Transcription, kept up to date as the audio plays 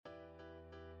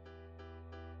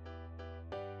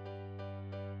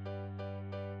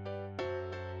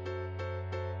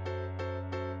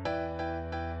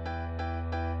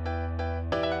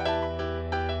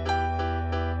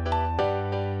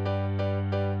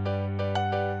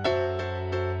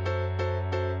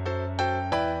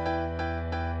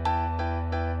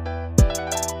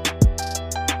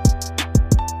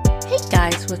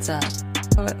guys, what's up?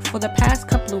 For the past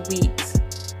couple of weeks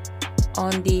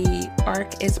on the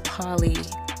Arc is Poly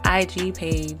IG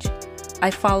page, I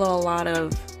follow a lot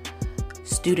of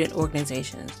student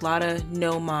organizations, a lot of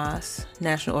Nomas,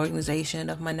 National Organization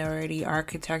of Minority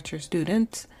Architecture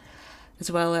Students,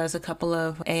 as well as a couple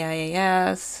of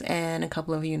AIAS and a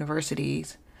couple of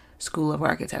universities, School of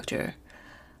Architecture.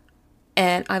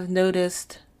 And I've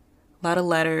noticed a lot of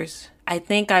letters. I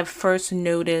think I've first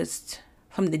noticed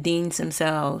from the deans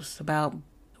themselves about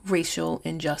racial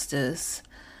injustice.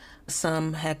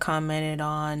 Some had commented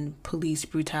on police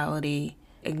brutality,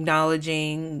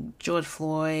 acknowledging George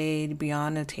Floyd,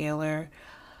 Breonna Taylor.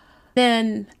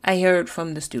 Then I heard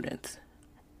from the students.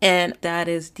 And that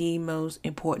is the most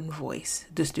important voice,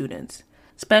 the students,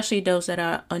 especially those that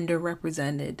are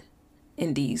underrepresented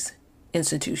in these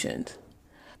institutions.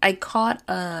 I caught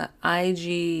a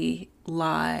IG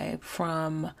live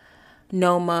from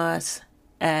Nomas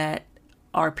at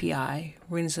RPI,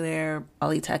 Rensselaer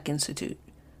Polytech Institute,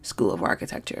 School of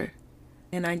Architecture.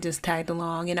 And I just tagged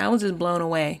along and I was just blown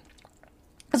away.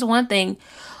 It's one thing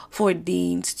for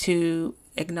deans to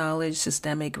acknowledge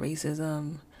systemic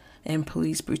racism and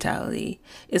police brutality.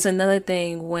 It's another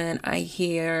thing when I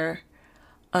hear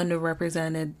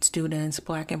underrepresented students,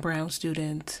 Black and brown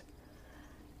students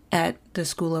at the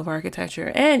School of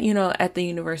Architecture and, at the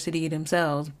university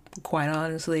themselves, quite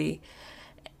honestly,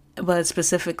 but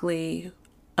specifically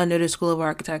under the School of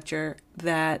Architecture,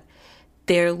 that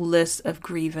their list of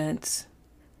grievance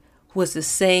was the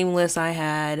same list I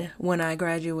had when I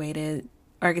graduated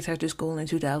architecture school in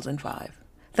 2005.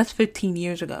 That's 15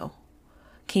 years ago.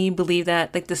 Can you believe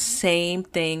that? Like the same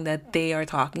thing that they are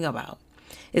talking about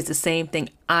is the same thing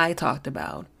I talked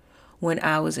about when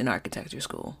I was in architecture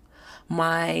school.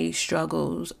 My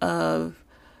struggles of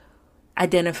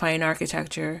identifying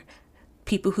architecture,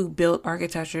 people who built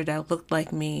architecture that looked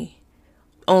like me,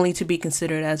 only to be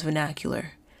considered as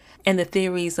vernacular, and the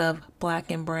theories of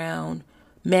Black and brown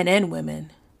men and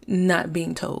women not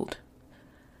being told.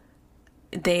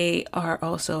 They are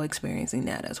also experiencing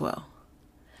that as well.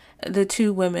 The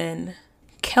two women,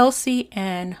 Kelsey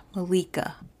and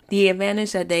Malika, the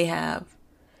advantage that they have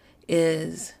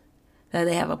is that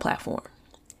they have a platform.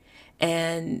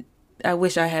 And I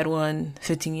wish I had one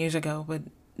 15 years ago, but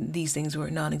these things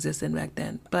were non-existent back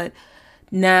then. But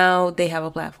now they have a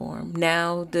platform.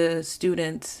 Now the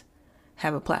students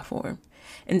have a platform.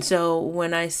 And so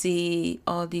when I see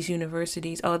all these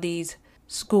universities, all these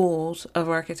schools of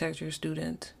architecture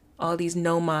students, all these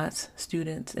Nomas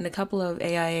students, and a couple of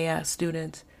AIAS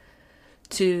students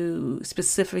to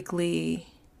specifically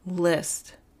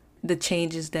list the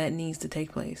changes that needs to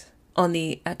take place on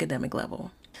the academic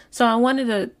level. So I wanted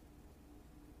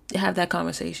to have that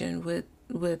conversation with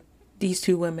these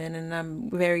two women, and I'm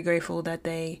very grateful that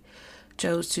they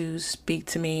chose to speak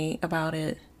to me about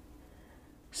it.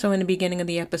 So in the beginning of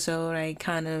the episode, I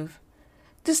kind of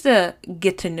just to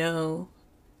get to know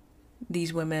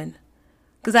these women,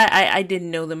 because I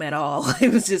didn't know them at all.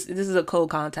 It was just, this is a cold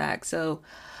contact. So,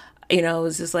 it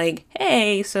was just like,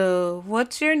 hey, so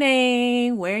what's your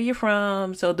name? Where are you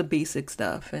from? So the basic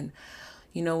stuff, and,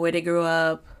 where they grew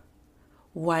up,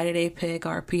 why did they pick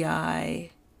RPI,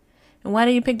 and why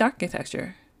did you pick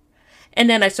architecture? And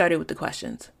then I started with the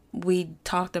questions. We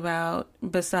talked about,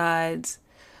 besides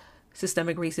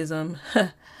systemic racism,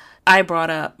 I brought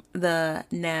up the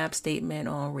NAB statement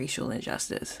on racial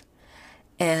injustice.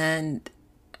 And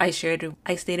I stated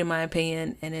my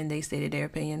opinion, and then they stated their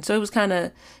opinion. So it's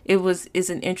not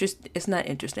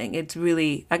interesting. It's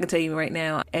really, I can tell you right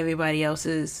now, everybody else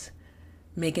is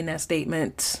making that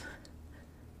statement.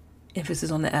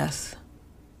 Emphasis on the S.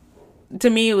 To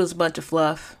me, it was a bunch of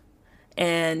fluff,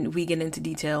 and we get into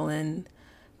detail in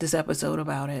this episode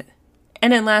about it.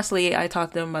 And then lastly, I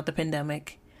talked to them about the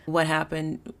pandemic, what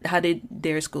happened, how did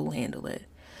their school handle it.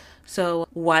 So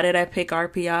why did I pick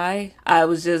RPI? I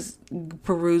was just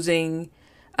perusing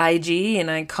IG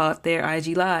and I caught their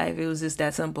IG live. It was just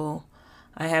that simple.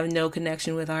 I have no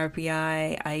connection with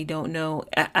RPI. I don't know.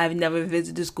 I've never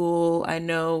visited the school. I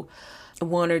know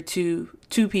one or two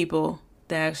people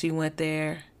that actually went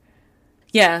there.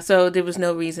 Yeah, so there was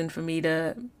no reason for me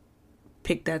to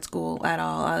pick that school at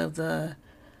all out of a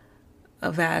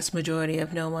vast majority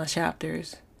of Noma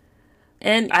chapters.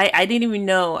 And I didn't even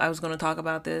know I was going to talk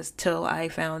about this till I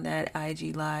found that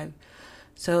IG live.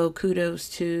 So kudos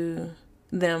to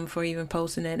them for even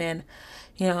posting it, and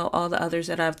all the others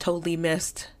that I've totally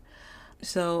missed.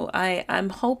 So I'm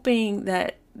hoping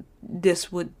that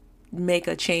this would make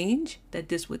a change, that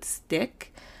this would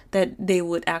stick, that they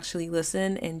would actually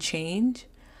listen and change.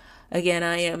 Again,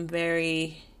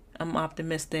 I'm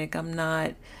optimistic. I'm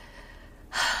not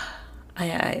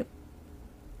I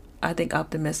I think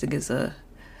optimistic is a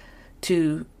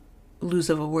too loose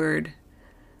of a word.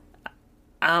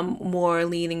 I'm more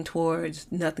leaning towards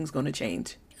nothing's going to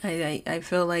change. I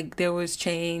feel like there was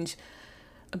change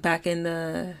back in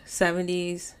the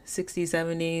 70s, 60s,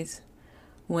 70s,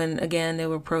 when again there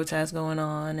were protests going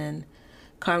on and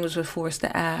Congress was forced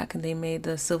to act, and they made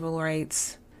the Civil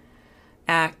Rights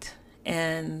Act.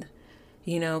 And,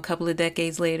 a couple of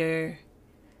decades later,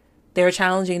 they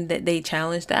challenged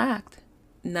the act.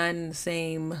 Not in the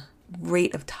same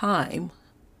rate of time,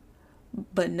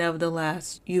 but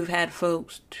nevertheless, you've had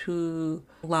folks who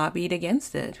lobbied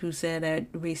against it, who said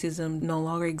that racism no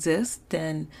longer exists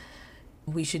and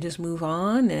we should just move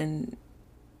on. And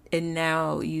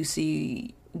now you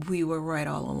see we were right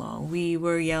all along. We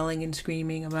were yelling and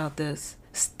screaming about this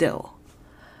still.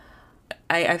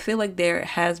 I feel like there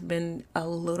has been a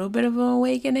little bit of an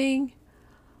awakening,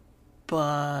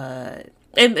 but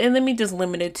and let me just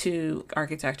limit it to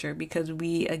architecture, because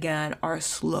we again are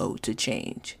slow to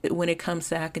change. When it comes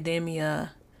to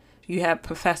academia, you have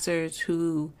professors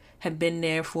who have been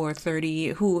there for 30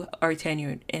 years, who are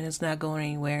tenured, and it's not going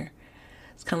anywhere.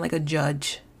 It's kind of like a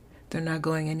judge. They're not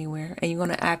going anywhere. And you're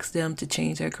going to ask them to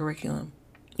change their curriculum.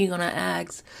 You're going to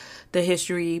ask the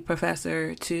history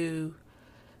professor to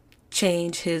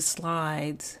change his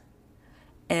slides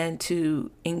and to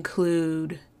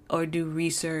include or do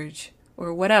research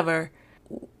or whatever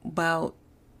about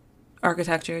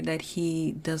architecture that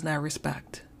he does not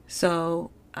respect.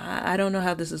 So I don't know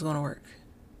how this is going to work.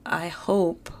 I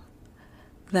hope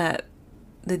that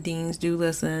the deans do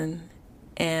listen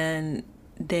and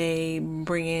they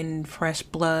bring in fresh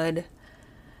blood,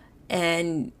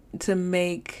 and to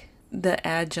make the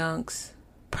adjuncts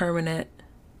permanent,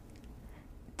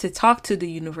 to talk to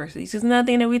the universities. It's another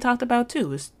thing that we talked about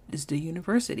too, is the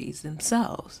universities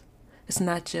themselves. It's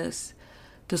not just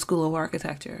the School of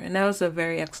Architecture. And that was a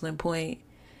very excellent point,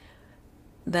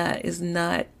 that is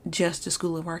not just the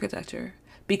School of Architecture.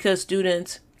 Because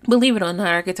students, believe it or not,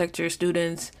 architecture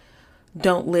students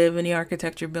don't live in the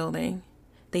architecture building.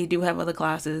 They do have other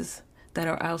classes that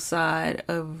are outside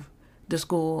of the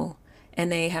school,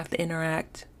 and they have to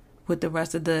interact with the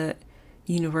rest of the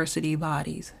university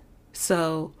bodies.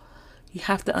 So you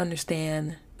have to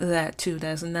understand that too.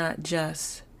 That's not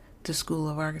just the School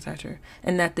of Architecture,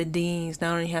 and that the deans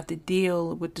not only have to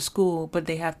deal with the school, but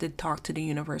they have to talk to the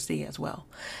university as well.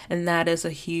 And that is a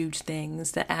huge thing,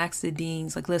 is to ask the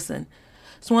deans, like, listen,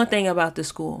 it's one thing about the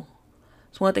school.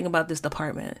 It's one thing about this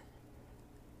department.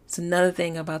 It's another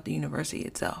thing about the university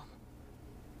itself.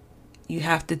 You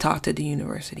have to talk to the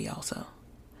university also.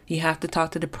 You have to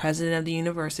talk to the president of the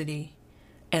university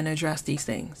and address these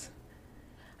things.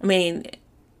 I mean,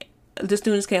 the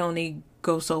students can only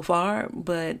go so far,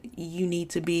 but you need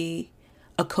to be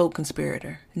a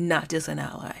co-conspirator, not just an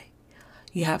ally.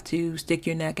 You have to stick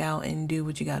your neck out and do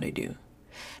what you got to do.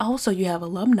 Also, you have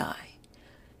alumni.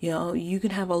 You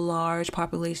can have a large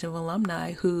population of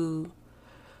alumni who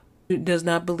does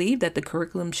not believe that the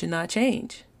curriculum should not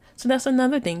change. So that's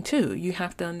another thing too. You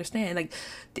have to understand, like,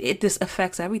 this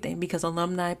affects everything, because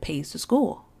alumni pays the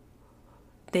school.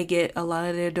 They get a lot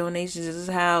of their donations. This is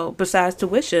how, besides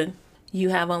tuition,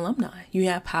 you have alumni. You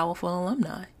have powerful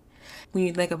alumni. When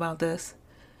you think about this,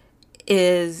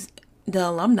 is the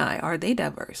alumni, are they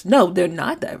diverse? No, they're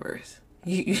not diverse.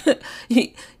 You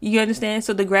understand?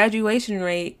 So the graduation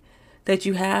rate that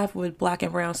you have with Black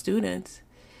and brown students,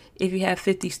 if you have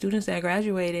 50 students that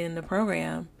graduated in the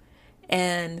program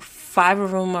and 5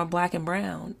 of them are Black and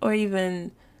brown, or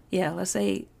even, let's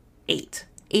say 8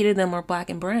 of them are Black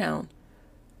and brown,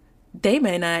 they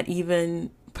may not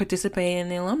even participate in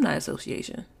the alumni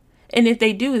association. And if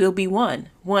they do, there'll be one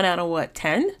out of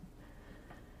 10?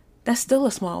 That's still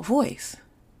a small voice.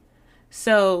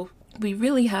 So we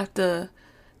really have to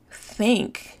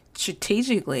think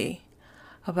strategically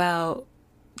about,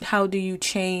 how do you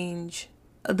change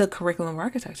the curriculum of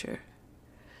architecture?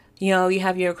 You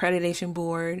have your accreditation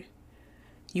board,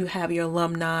 you have your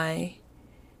alumni,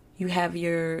 you have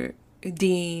your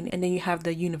dean, and then you have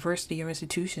the university or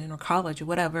institution or college or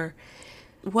whatever.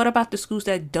 What about the schools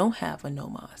that don't have a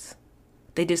Nomas?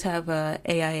 They just have a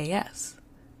AIAS.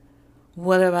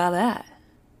 What about that?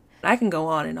 I can go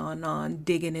on and on and on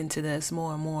digging into this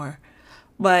more and more,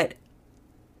 but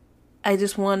I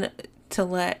just want to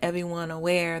let everyone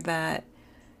aware that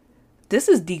this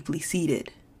is deeply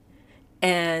seated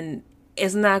and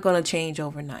it's not going to change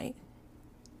overnight.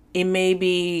 It may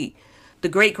be the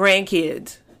great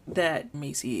grandkids that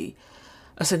may see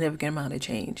a significant amount of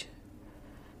change.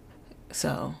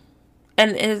 So,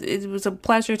 and it was a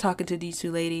pleasure talking to these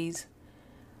two ladies.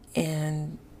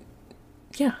 And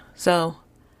so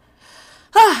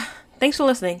Thanks for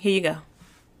listening. Here you go.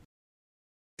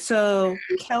 So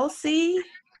Kelsey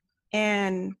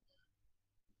and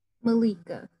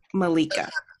Malika. Malika.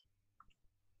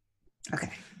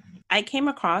 Okay. I came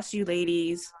across you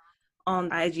ladies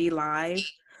on IG Live.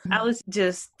 I was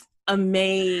just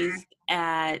amazed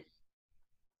at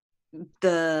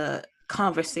the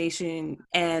conversation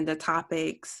and the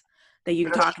topics that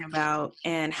you're talking about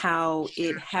and how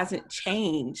it hasn't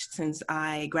changed since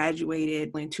I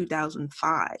graduated in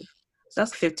 2005. So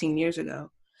that's 15 years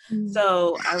ago.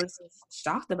 So I was just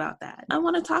shocked about that. I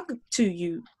want to talk to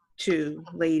you two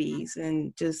ladies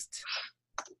and just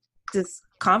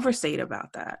conversate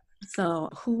about that. So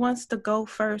who wants to go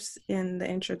first in the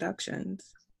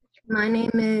introductions? My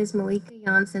name is Malika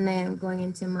Janssen, and I'm going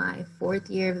into my 4th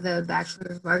year of the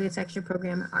Bachelor of Architecture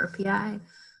program at RPI.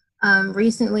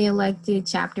 Recently elected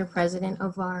chapter president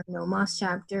of our Nomas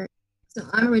chapter. So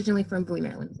I'm originally from Bowie,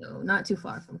 Maryland, so not too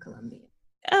far from Columbia.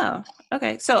 Oh,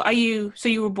 okay. So you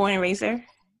were born and raised there?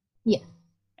 Yeah.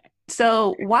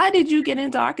 So why did you get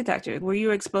into architecture? Were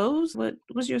you exposed? What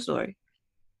was your story?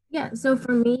 Yeah, so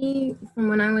for me, from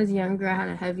when I was younger, I had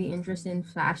a heavy interest in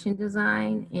fashion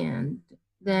design. And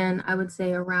then I would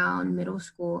say around middle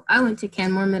school, I went to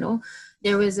Canmore Middle.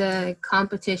 There was a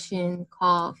competition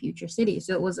called Future City.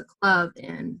 So it was a club,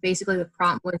 and basically the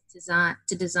prompt was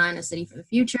to design a city for the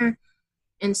future.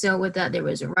 And so with that, there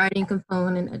was a writing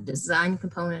component, a design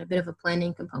component, a bit of a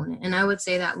planning component. And I would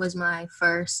say that was my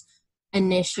first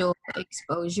initial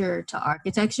exposure to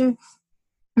architecture.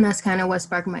 And that's kind of what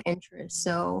sparked my interest.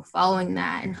 So following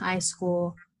that in high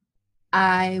school,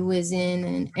 I was in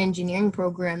an engineering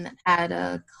program that had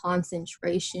a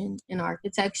concentration in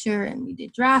architecture, and we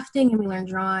did drafting and we learned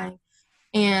drawing.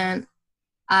 And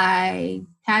I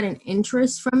had an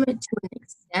interest from it to an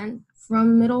extent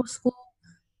from middle school,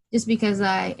 just because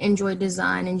I enjoyed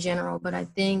design in general. But I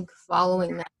think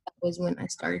following that was when I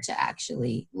started to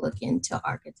actually look into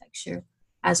architecture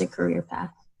as a career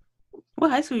path.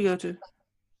 What high school you go to?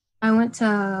 I went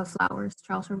to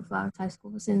Charles Herbert Flowers High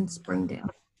School. It's in Springdale.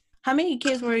 How many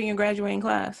kids were in your graduating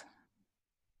class?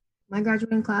 My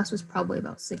graduating class was probably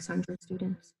about 600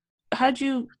 students. How'd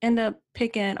you end up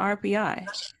picking RPI?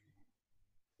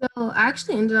 So I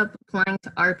actually ended up applying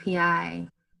to RPI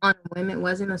on a whim. It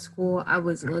wasn't a school I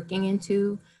was looking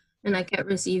into, and I kept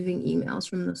receiving emails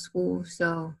from the school.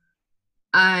 So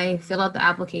I filled out the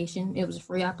application. It was a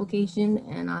free application,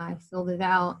 and I filled it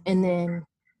out. And then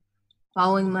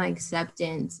following my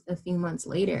acceptance a few months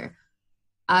later,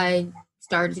 I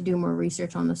started to do more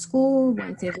research on the school,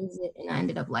 went to visit, and I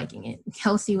ended up liking it.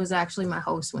 Kelsey was actually my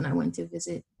host when I went to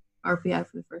visit RPI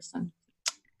for the first time.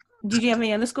 Did you have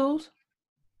any other schools?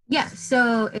 Yeah,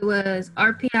 so it was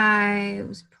RPI, it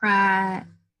was Pratt,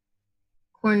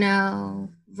 Cornell,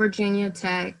 Virginia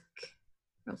Tech,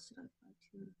 what else did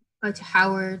I apply to?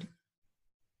 Howard,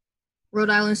 Rhode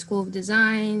Island School of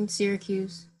Design,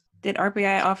 Syracuse. Did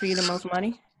RPI offer you the most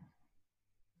money?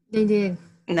 They did.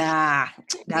 Nah,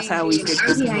 that's how we picked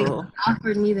the school.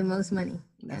 Offered me the most money.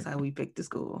 That's how we picked the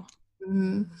school.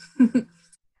 Mm-hmm.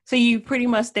 So you pretty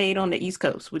much stayed on the East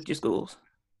Coast with your schools?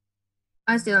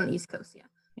 I stayed on the East Coast, yeah.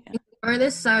 The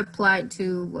furthest I applied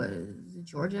to was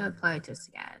Georgia. I applied to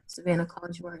Savannah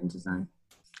College of Art and Design.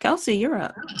 Kelsey, you're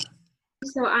up.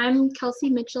 So I'm Kelsey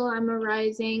Mitchell. I'm a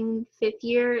rising 5th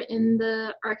year in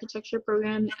the architecture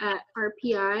program at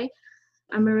RPI.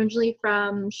 I'm originally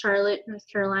from Charlotte, North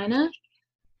Carolina.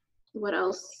 What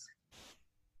else?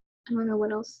 I don't know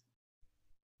what else.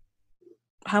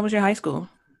 How was your high school?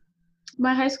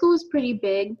 My high school was pretty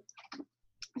big.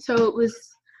 So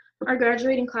our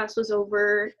graduating class was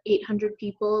over 800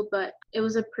 people, but it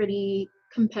was a pretty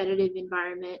competitive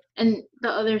environment. And the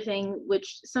other thing,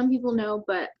 which some people know,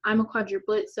 but I'm a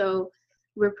quadruplet, so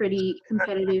we're pretty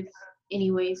competitive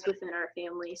anyways within our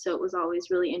family. So it was always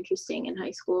really interesting in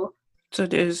high school. So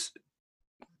there's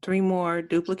 3 more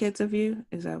duplicates of you?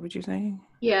 Is that what you're saying?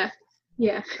 Yeah.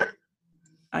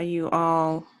 Are you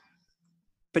all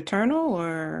fraternal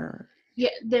or? Yeah,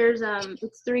 there's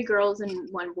it's 3 girls and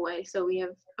 1 boy, so we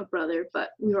have a brother, but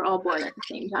we were all born at the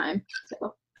same time.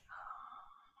 So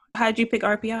How'd you pick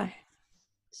RPI?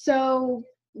 So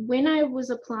when I was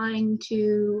applying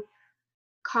to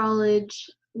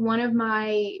college, one of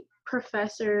my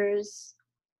professors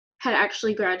had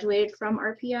actually graduated from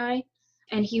RPI,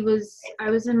 and I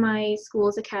was in my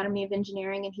school's Academy of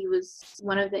Engineering, and he was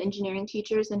one of the engineering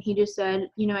teachers, and he just said,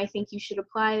 I think you should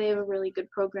apply. They have a really good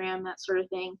program, that sort of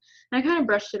thing. And I kind of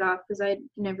brushed it off because I'd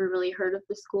never really heard of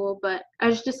the school, but I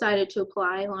just decided to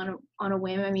apply on a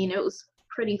whim. I mean, it was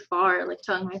pretty far, like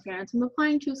telling my parents I'm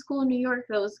applying to a school in New York.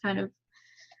 That was kind of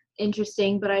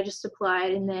interesting, but I just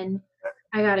applied. And then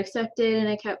I got accepted and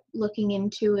I kept looking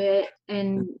into it,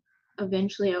 and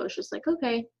eventually I was just like,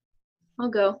 okay, I'll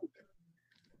go.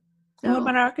 And what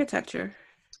about architecture?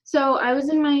 So I was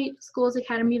in my school's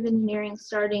Academy of Engineering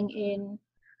starting in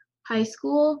high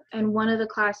school, and one of the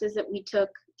classes that we took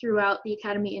throughout the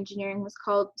Academy of Engineering was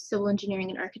called Civil Engineering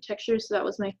and Architecture. So that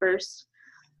was my first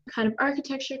kind of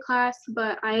architecture class,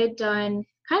 but I had done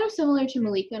kind of similar to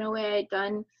Malika in a way. I had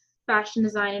done fashion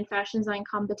design and fashion design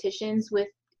competitions with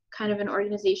kind of an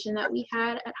organization that we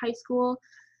had at high school,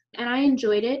 and I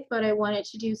enjoyed it, but I wanted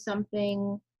to do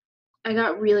something. I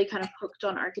got really kind of hooked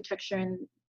on architecture and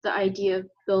the idea of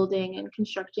building and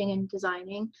constructing and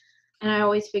designing. And I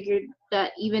always figured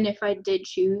that even if I did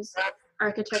choose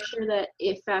architecture, that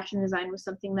if fashion design was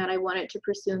something that I wanted to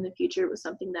pursue in the future, it was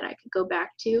something that I could go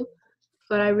back to.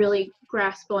 But I really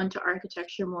grasped onto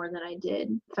architecture more than I did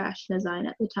fashion design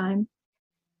at the time.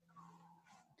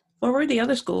 What were the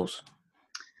other schools?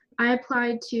 I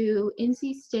applied to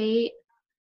NC State,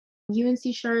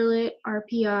 UNC Charlotte,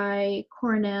 RPI,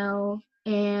 Cornell,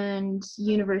 and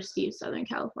University of Southern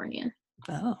California.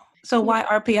 Oh, so why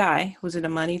RPI? Was it the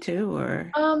money too, or?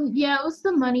 Yeah, it was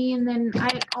the money, and then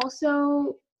I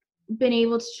also been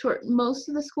able to short most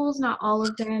of the schools, not all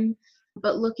of them,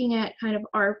 but looking at kind of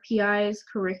RPI's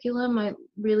curriculum, I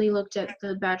really looked at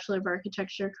the Bachelor of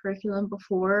Architecture curriculum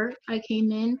before I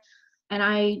came in, and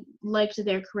I liked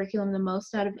their curriculum the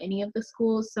most out of any of the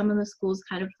schools. Some of the schools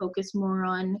kind of focus more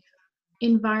on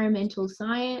environmental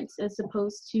science as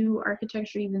opposed to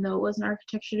architecture, even though it was an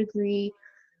architecture degree.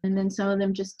 And then some of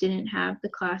them just didn't have the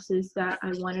classes that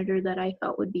I wanted or that I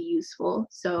felt would be useful.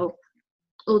 So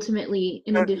ultimately,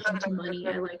 in addition to money,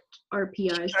 I liked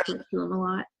RPI's curriculum a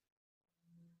lot.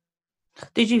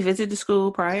 Did you visit the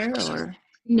school prior, or?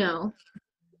 No.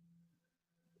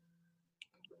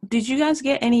 Did you guys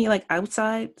get any like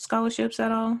outside scholarships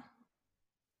at all?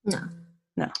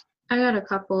 No. I got a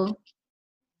couple.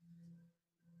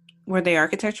 Were they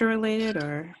architecture related,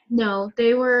 or? No,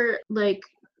 they were like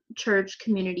church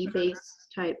community based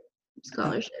type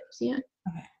scholarships. Yeah.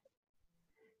 Okay.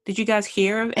 Did you guys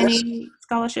hear of any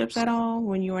scholarships at all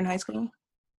when you were in high school?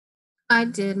 I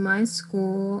did. My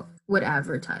school would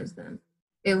advertise them.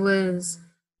 It was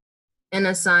an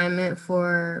assignment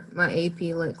for my AP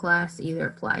Lit class to either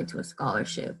apply to a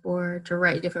scholarship or to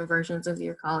write different versions of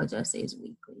your college essays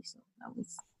weekly. So that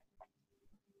was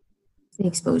the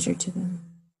exposure to them.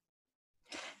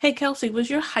 Hey, Kelsey, was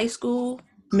your high school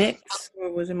mixed,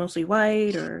 or was it mostly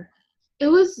white, or? It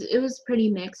was pretty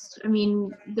mixed. I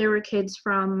mean, there were kids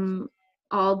from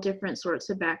all different sorts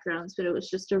of backgrounds, but it was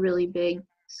just a really big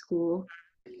school.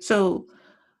 So,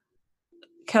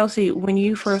 Kelsey, when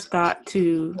you first got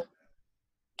to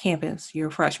campus, you're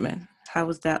a freshman. How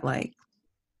was that like?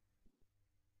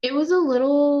 It was a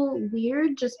little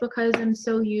weird just because I'm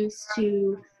so used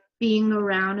to being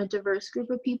around a diverse group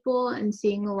of people and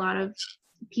seeing a lot of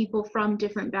people from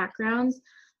different backgrounds.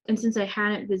 And since I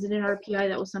hadn't visited RPI,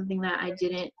 that was something that I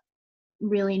didn't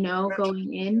really know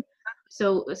going in.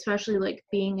 So especially like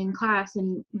being in class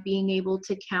and being able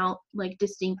to count like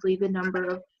distinctly the number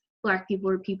of Black people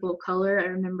or people of color, I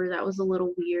remember that was a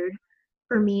little weird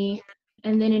for me.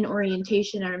 And then in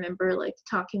orientation, I remember like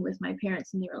talking with my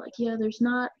parents and they were like, yeah, there's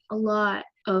not a lot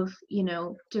of,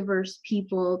 diverse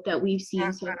people that we've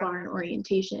seen so far in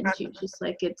orientation. She was just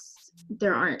like,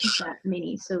 there aren't that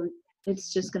many. So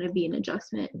it's just going to be an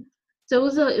adjustment. So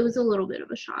it was a little bit of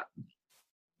a shock.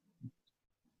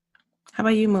 How about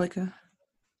you, Malika?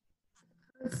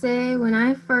 I would say when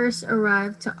I first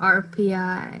arrived to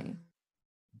RPI,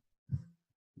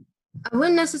 I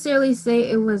wouldn't necessarily say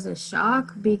it was a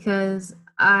shock because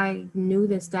I knew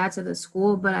the stats of the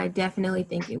school, but I definitely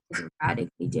think it was a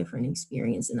radically different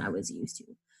experience than I was used to.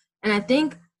 And I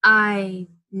think I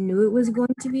knew it was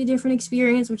going to be a different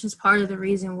experience, which is part of the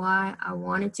reason why I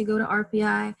wanted to go to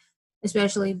RPI,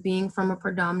 especially being from a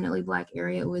predominantly Black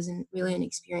area. It wasn't really an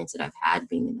experience that I've had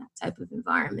being in that type of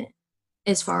environment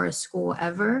as far as school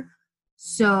ever.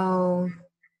 So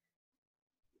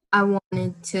I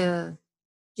wanted to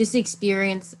just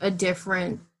experience a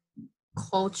different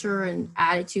culture and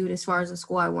attitude as far as the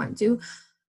school I went to.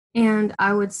 And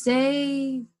I would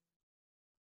say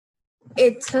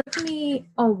it took me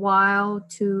a while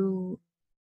to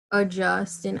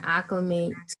adjust and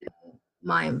acclimate to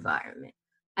my environment.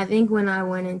 I think when I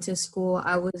went into school,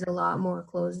 I was a lot more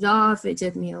closed off. It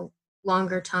took me a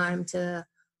longer time to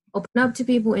open up to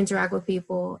people, interact with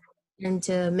people, and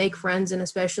to make friends and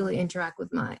especially interact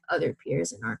with my other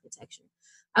peers in architecture.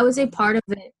 I would say part of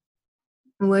it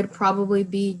would probably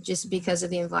be just because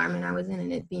of the environment I was in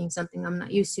and it being something I'm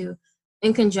not used to,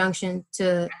 in conjunction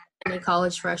to any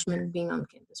college freshman being on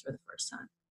campus for the first time.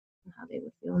 and how they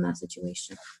would feel in that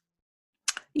situation.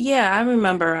 Yeah, I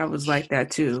remember I was like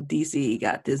that too. DC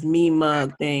got this me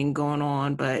mug thing going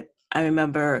on, but I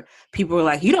remember people were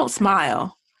like, "You don't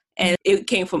smile," and it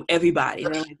came from everybody.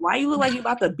 They're like, "Why you look like you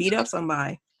about to beat up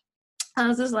somebody?" I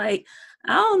was just like,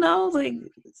 I don't know, like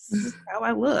this is how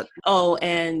I look. Oh,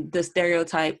 and the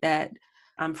stereotype that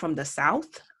I'm from the South.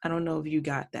 I don't know if you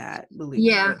got that. Believe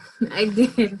Yeah, I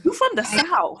did. you from the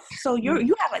South, so you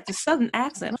have like the Southern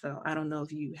accent. So I don't know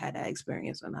if you had that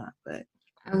experience or not, but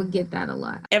I would get that a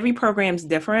lot. every program's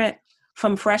different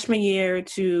from freshman year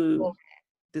to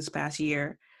this past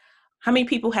year. How many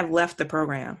people have left the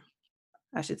program?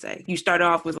 I should say you started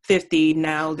off with 50.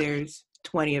 Now there's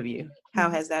 20 of you. How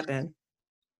has that been?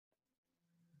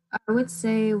 I would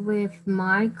say with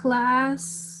my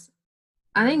class,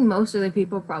 I think most of the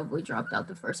people probably dropped out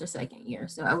the first or second year.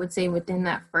 So I would say within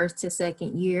that first to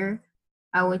second year,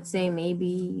 I would say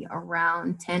maybe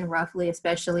around 10 roughly,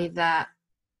 especially that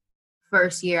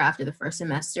first year after the first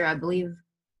semester. I believe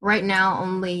right now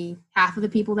only half of the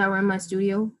people that were in my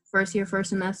studio first year,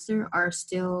 first semester are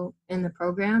still in the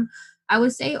program. I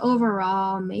would say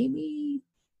overall maybe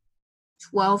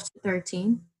 12 to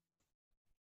 13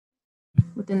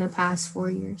 within the past 4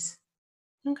 years.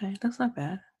 Okay, that's not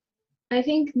bad. I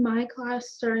think my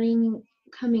class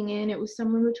coming in, it was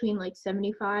somewhere between like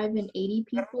 75 and 80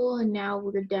 people, and now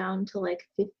we're down to like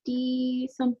 50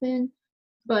 something.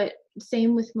 But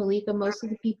same with Malika, most of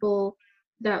the people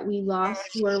that we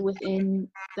lost were within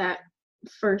that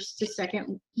first to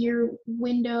second year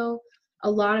window. A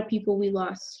lot of people we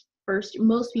lost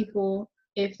most people,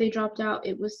 if they dropped out,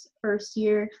 it was first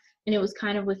year, and it was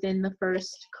kind of within the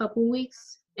first couple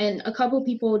weeks. And a couple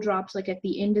people dropped like at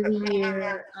the end of the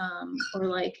year, or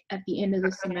like at the end of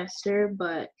the semester,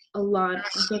 but I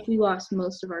think we lost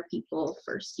most of our people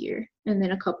first year, and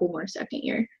then a couple more second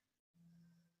year.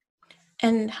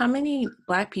 And how many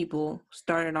Black people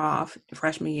started off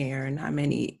freshman year, and how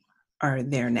many are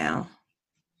there now?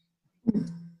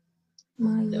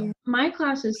 My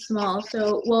class is small,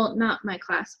 so, well, not my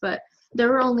class, but there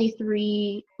were only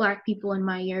 3 Black people in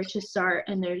my year to start,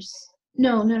 and there's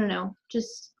no,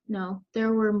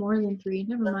 there were more than 3.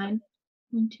 Never mind.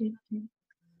 1, 2, 3.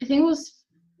 I think it was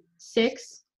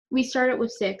 6. We started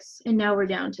with 6, and now we're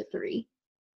down to 3.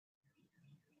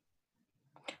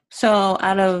 So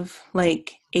out of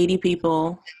like 80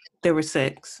 people, there were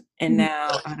 6, and now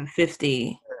out of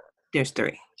 50, there's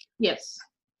 3. Yes.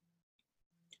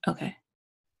 Okay.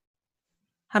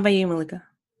 How about you, Malika?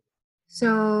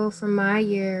 So for my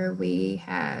year, we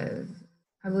have,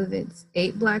 I believe it's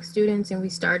 8 Black students, and we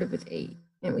started with 8,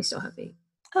 and we still have 8.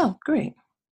 Oh, great.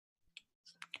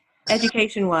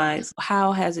 Education-wise,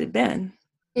 how has it been?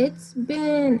 It's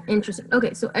been interesting.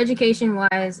 Okay, so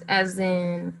education-wise, as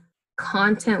in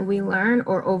content we learn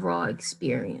or overall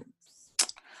experience?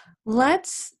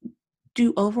 Let's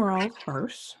do overall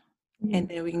first, and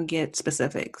then we can get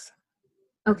specifics.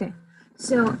 Okay,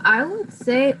 so I would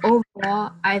say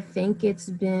overall, I think it's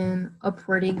been a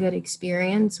pretty good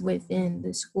experience within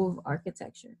the School of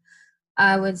Architecture.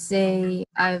 I would say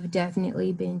I've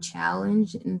definitely been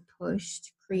challenged and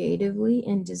pushed creatively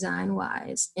and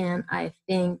design-wise, and I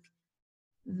think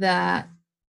that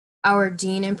our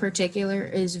dean in particular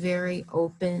is very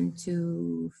open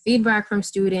to feedback from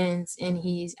students, and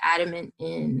he's adamant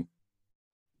in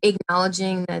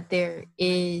acknowledging that there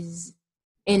is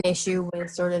an issue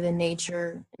with sort of the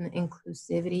nature and the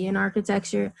inclusivity in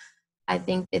architecture. I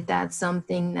think that that's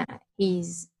something that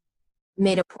he's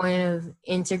made a point of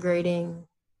integrating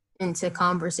into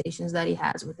conversations that he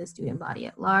has with the student body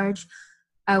at large.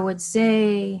 I would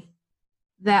say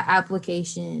that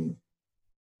application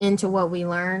into what we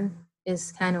learn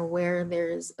is kind of where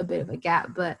there's a bit of a gap.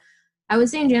 But I would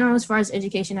say in general, as far as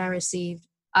education I received,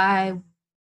 I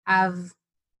have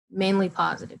mainly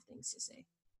positive things to say.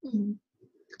 Mm-hmm.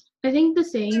 I think the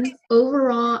same.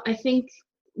 Overall, I think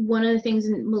one of the things,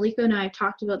 and Malika and I have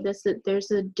talked about this, that there's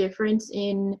a difference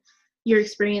in your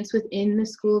experience within the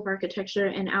School of Architecture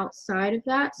and outside of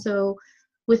that. So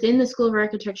within the School of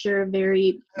Architecture, a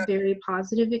very, very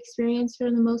positive experience for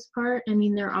the most part. I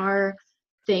mean, there are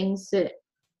things that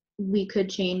we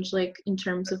could change, like in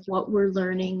terms of what we're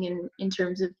learning and in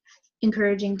terms of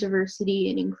encouraging diversity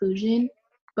and inclusion.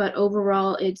 But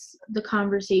overall, the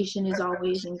conversation is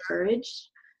always encouraged.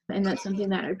 And that's something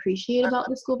that I appreciate about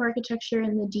the School of Architecture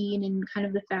and the dean and kind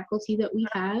of the faculty that we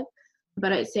have.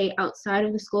 But I'd say outside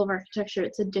of the School of Architecture,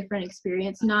 it's a different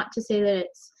experience. Not to say that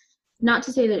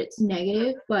it's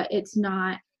negative, but it's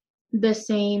not the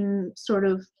same sort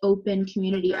of open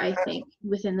community, I think,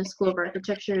 within the School of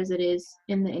Architecture as it is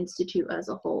in the Institute as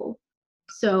a whole.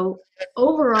 So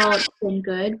overall, it's been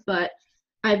good, but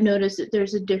I've noticed that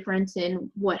there's a difference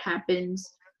in what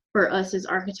happens for us as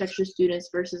architecture students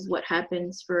versus what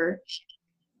happens for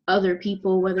other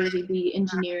people, whether they be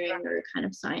engineering or kind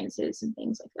of sciences and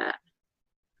things like that.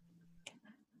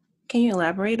 Can you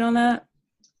elaborate on that?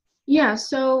 Yeah,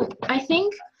 so I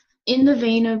think in the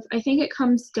vein of, I think it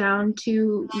comes down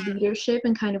to leadership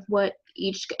and kind of what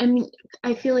each, I mean,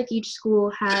 I feel like each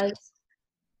school has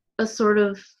a sort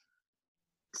of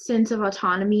sense of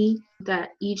autonomy that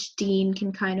each dean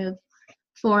can kind of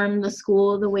form the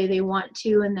school the way they want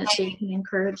to, and that they can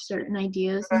encourage certain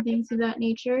ideas and things of that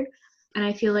nature. And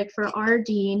I feel like for our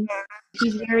dean,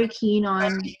 he's very keen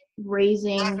on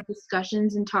raising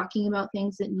discussions and talking about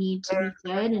things that need to be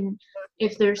said. And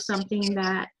if there's something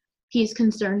that he's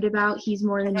concerned about, he's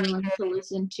more than willing to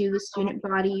listen to the student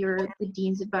body or the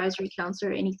dean's advisory council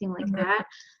or anything like that.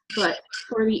 But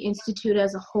for the institute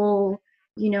as a whole,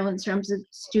 you know, in terms of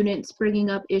students bringing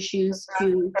up issues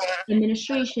to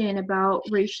administration about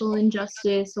racial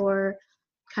injustice or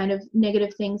kind of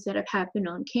negative things that have happened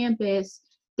on campus,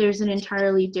 there's an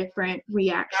entirely different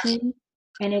reaction.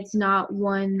 And it's not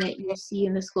one that you see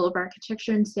in the School of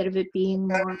Architecture. Instead of it being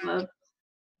more of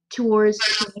towards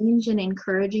change and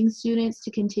encouraging students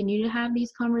to continue to have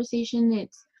these conversations,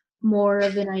 it's more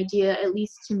of an idea, at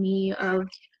least to me, of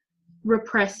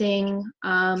repressing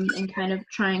and kind of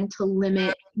trying to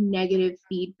limit negative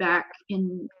feedback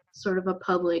in sort of a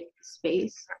public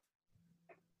space.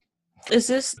 Is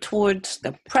this towards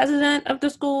the president of the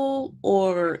school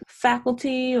or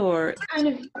faculty or? Kind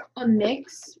of a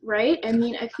mix, right? I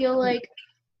mean, I feel like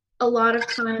a lot of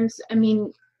times, I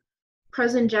mean,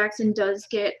 President Jackson does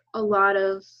get a lot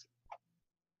of,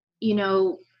 you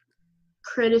know,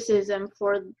 criticism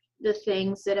for the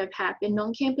things that have happened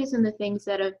on campus and the things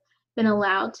that have been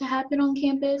allowed to happen on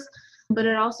campus. But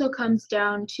it also comes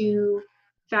down to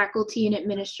faculty and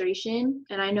administration.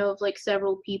 And I know of like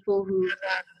several people who've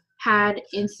had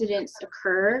incidents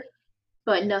occur,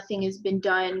 but nothing has been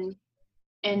done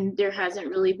and there hasn't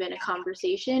really been a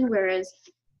conversation. Whereas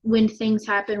when things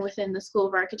happen within the School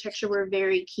of Architecture, we're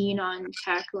very keen on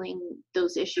tackling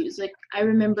those issues. Like I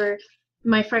remember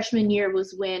my freshman year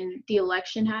was when the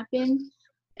election happened,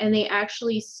 and they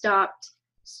actually stopped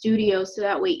studios so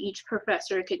that way each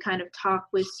professor could kind of talk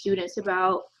with students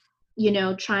about, you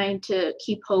know, trying to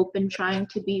keep hope and trying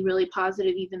to be really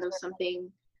positive even though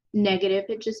something negative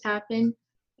had just happened.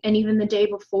 And even the day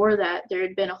before that, there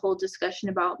had been a whole discussion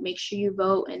about make sure you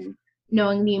vote and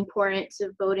knowing the importance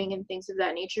of voting and things of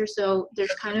that nature. So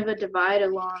there's kind of a divide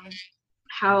along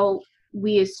how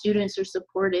we as students are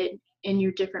supported in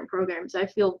your different programs. I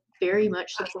feel very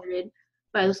much supported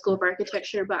by the School of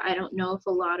Architecture, but I don't know if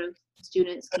a lot of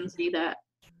students can say that.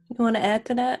 You want to add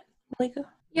to that, Malika?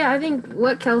 Yeah, I think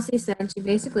what Kelsey said, she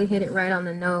basically hit it right on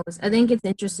the nose. I think it's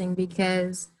interesting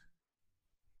because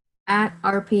at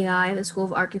RPI, the School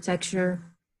of Architecture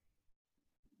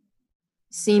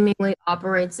seemingly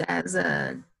operates as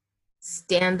a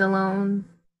standalone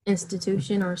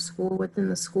institution or school within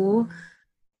the school.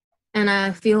 And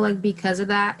I feel like because of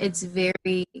that, it's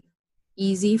very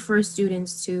easy for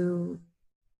students to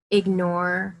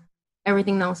ignore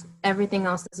everything else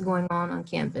that's going on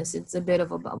campus. It's a bit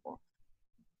of a bubble.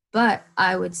 But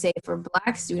I would say for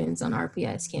Black students on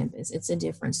RPI's campus, it's a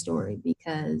different story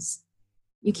because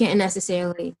you can't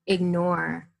necessarily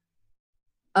ignore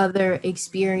other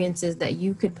experiences that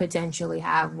you could potentially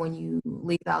have when you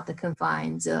leave out the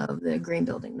confines of the Green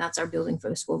Building. That's our building for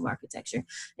the School of Architecture.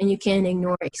 And you can't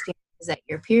ignore experiences that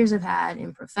your peers have had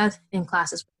in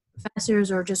classes with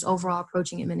professors or just overall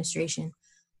approaching administration.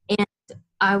 And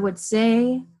I would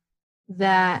say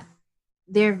that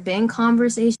there have been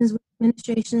conversations with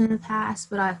administration in the past,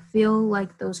 but I feel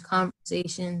like those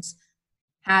conversations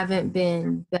haven't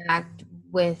been backed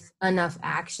with enough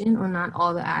action, or not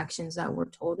all the actions that we're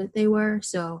told that they were.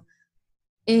 So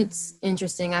it's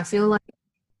interesting. I feel like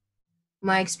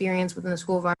my experience within the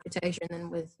School of Architecture and then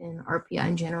within RPI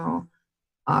in general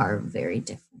are very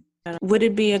different. Would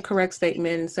it be a correct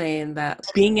statement in saying that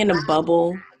being in a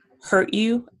bubble hurt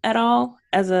you at all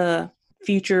as a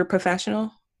future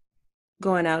professional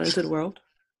going out into the world?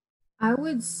 I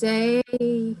would say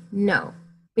no,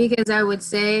 because I would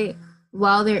say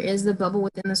while there is the bubble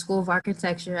within the School of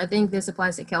Architecture, I think this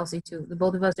applies to Kelsey too. The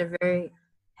both of us are very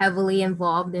heavily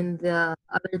involved in the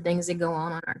other things that go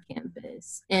on our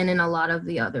campus and in a lot of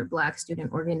the other Black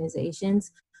student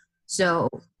organizations. So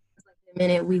the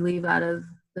minute we leave out of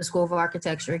the School of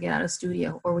Architecture, get out of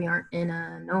studio, or we aren't in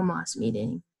a Nomas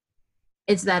meeting,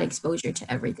 it's that exposure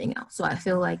to everything else. So I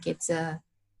feel like it's a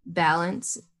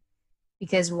balance,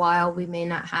 because while we may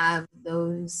not have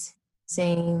those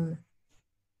same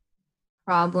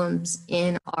problems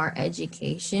in our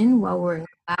education while we're in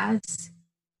class,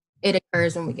 it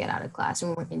occurs when we get out of class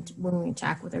and when we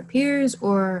interact with our peers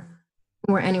or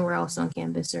when we're anywhere else on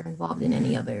campus or involved in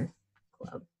any other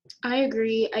club. I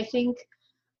agree. I think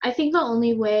the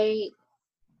only way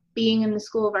being in the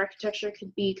School of Architecture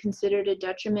could be considered a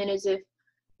detriment is if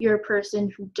you're a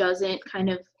person who doesn't kind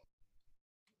of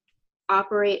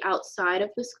operate outside of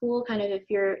the school, kind of if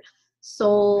your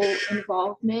sole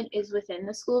involvement is within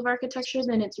the School of Architecture,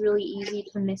 then it's really easy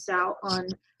to miss out on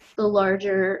the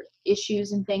larger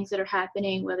issues and things that are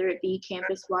happening, whether it be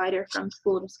campus-wide or from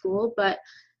school to school. But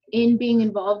in being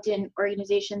involved in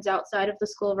organizations outside of the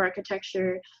School of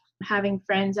Architecture, having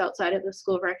friends outside of the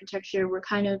School of Architecture, we're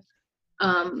kind of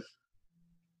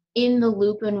in the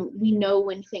loop, and we know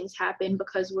when things happen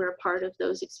because we're a part of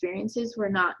those experiences. We're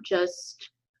not just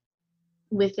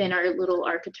within our little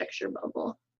architecture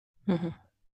bubble. Mm-hmm.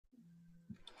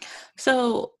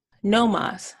 So,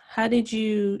 Nomas, how did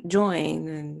you join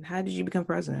and how did you become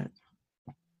president?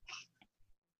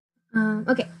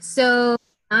 Okay, so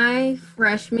my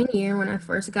freshman year, when I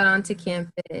first got onto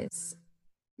campus,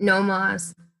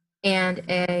 Nomas and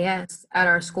AAS at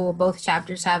our school, both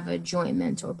chapters have a joint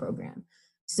mentor program.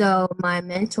 So my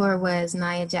mentor was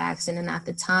Nia Jackson, and at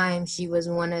the time, she was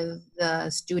one of the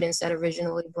students that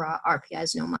originally brought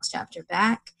RPI's Nomas chapter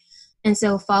back. And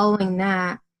so following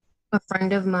that, a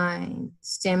friend of mine,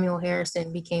 Samuel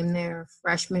Harrison, became their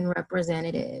freshman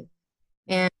representative.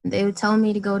 And they would tell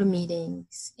me to go to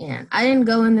meetings. And I didn't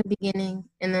go in the beginning.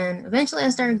 And then eventually I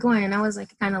started going, and I was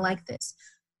like, kind of like this.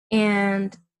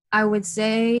 And I would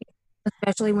say,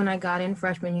 especially when I got in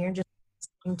freshman year, just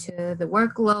into the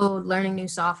workload, learning new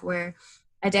software,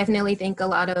 I definitely think a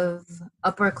lot of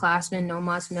upperclassmen,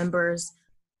 Nomas members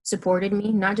supported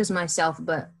me, not just myself,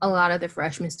 but a lot of the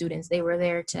freshman students. They were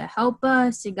there to help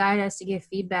us, to guide us, to give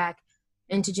feedback,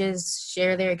 and to just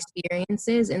share their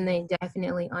experiences. And they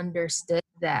definitely understood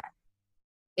that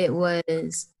it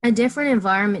was a different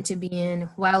environment to be in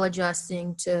while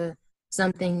adjusting to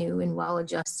something new and while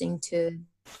adjusting to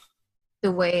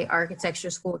the way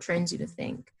architecture school trains you to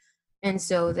think. And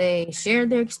so they shared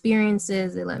their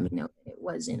experiences. They let me know that it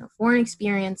wasn't a foreign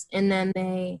experience. And then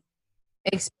they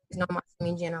experienced Nomas to me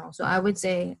in general. So I would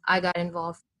say I got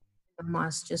involved in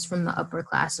Nomas just from the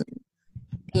upperclassmen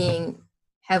being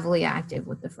heavily active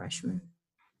with the freshmen.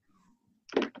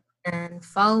 And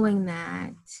following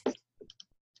that,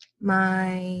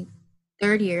 my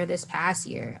third year, this past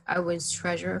year, I was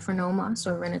treasurer for Nomas,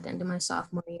 so I ran at the end of my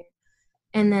sophomore year.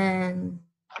 And then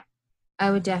I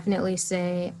would definitely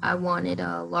say I wanted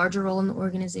a larger role in the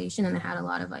organization, and I had a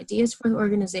lot of ideas for the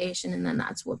organization, and then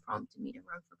that's what prompted me to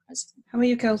run for president. How about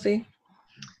you, Kelsey?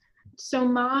 So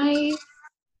my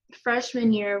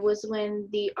freshman year was when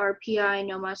the RPI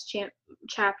Nomas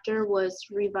chapter was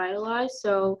revitalized.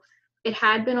 So it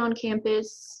had been on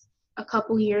campus a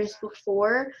couple years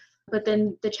before, but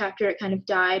then the chapter, it kind of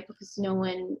died because no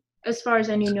one, as far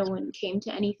as I knew, no one came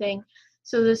to anything.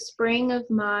 So the spring of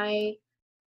my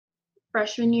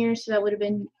freshman year, so that would have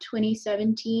been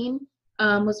 2017,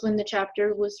 was when the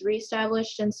chapter was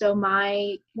reestablished. And so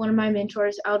one of my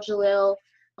mentors, Al Jalil,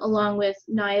 along with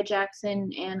Nia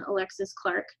Jackson and Alexis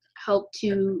Clark, helped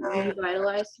to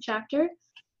revitalize the chapter.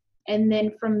 And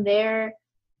then from there,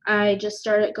 I just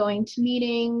started going to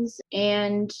meetings.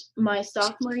 And my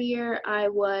sophomore year, I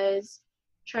was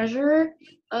treasurer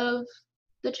of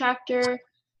the chapter.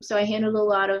 So I handled a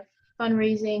lot of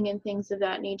fundraising and things of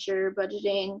that nature,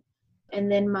 budgeting.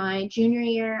 And then my junior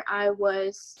year, I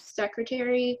was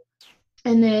secretary.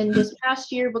 And then this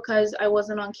past year, because I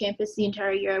wasn't on campus the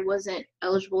entire year, I wasn't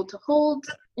eligible to hold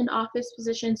an office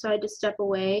position, so I had to step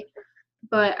away.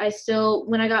 But I still,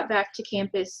 when I got back to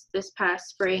campus this past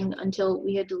spring until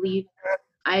we had to leave,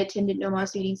 I attended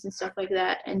Nomas meetings and stuff like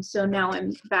that. And so now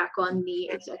I'm back on the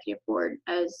executive board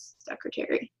as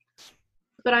secretary.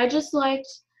 But I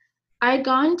had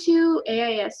gone to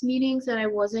AIS meetings and I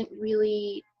wasn't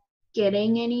really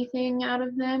getting anything out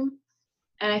of them.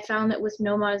 And I found that with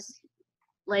Nomas,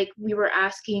 like, we were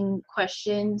asking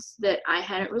questions that I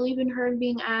hadn't really been heard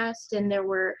being asked, and there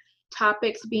were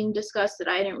topics being discussed that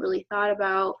I hadn't really thought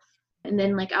about. And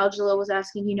then, like, Algela was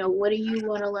asking, what do you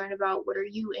want to learn about? What are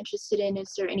you interested in?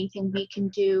 Is there anything we can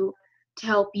do to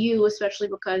help you? Especially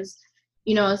because,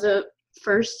 as a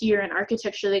first year in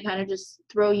architecture, they kind of just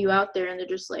throw you out there and they're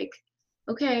just like,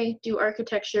 okay, do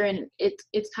architecture, and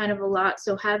it's kind of a lot.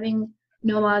 So having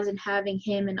Nomas and having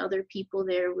him and other people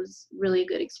there was really a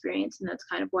good experience, and that's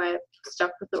kind of why I've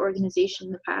stuck with the organization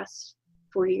the past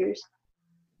 4 years.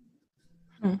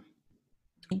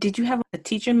 Did you have a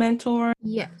teacher mentor?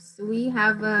 Yes, we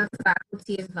have a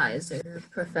faculty advisor,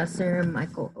 Professor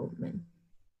Michael Oatman.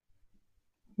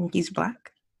 He's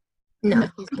Black? No,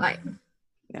 he's white.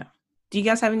 Yeah. Do you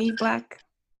guys have any Black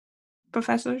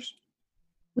professors?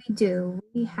 We do.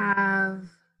 We have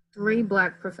 3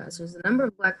 Black professors. The number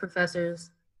of Black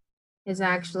professors has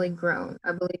actually grown.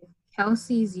 I believe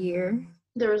Kelsey's year,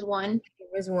 There was one.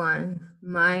 there was 1.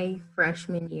 My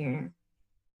freshman year,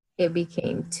 it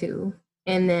became 2.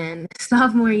 And then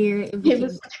sophomore year, it It became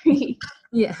was 3.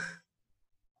 yeah.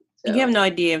 You have no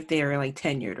idea if they're like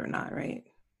tenured or not, right?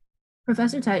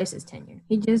 Professor Titus is tenure.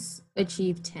 He just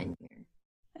achieved tenure.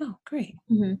 Oh, great.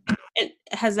 Mhm. And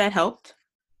has that helped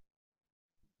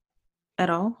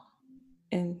at all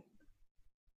in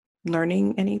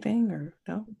learning anything or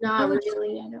no? Not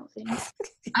really, I don't think.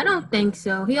 I don't think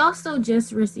so. He also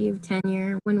just received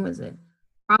tenure. When was it?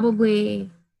 Probably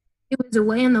he was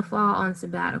away in the fall on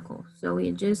sabbatical. So he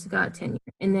had just got tenure.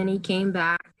 And then he came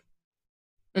back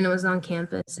and it was on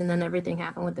campus. And then everything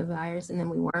happened with the virus. And then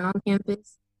we weren't on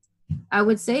campus. I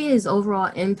would say his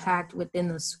overall impact within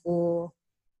the school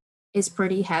is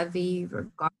pretty heavy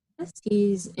regardless.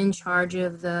 He's in charge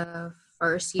of the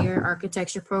first year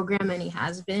architecture program, and he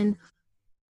has been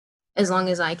as long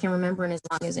as I can remember and as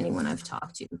long as anyone I've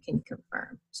talked to can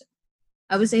confirm. So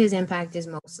I would say his impact is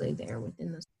mostly there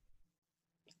within the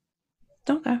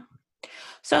school. Okay.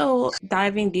 So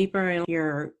diving deeper in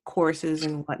your courses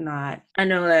and whatnot, I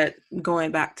know that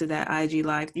going back to that IG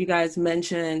Live, you guys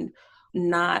mentioned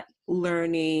not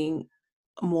learning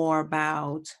more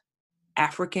about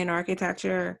African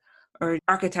architecture or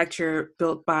architecture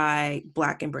built by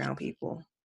Black and Brown people.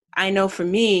 I know for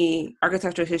me,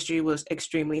 architectural history was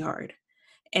extremely hard.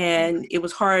 And it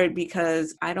was hard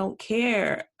because I don't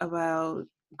care about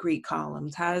Greek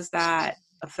columns. How does that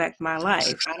affect my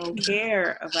life? I don't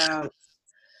care about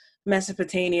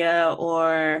Mesopotamia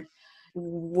or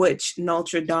which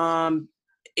Notre Dame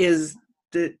is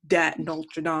that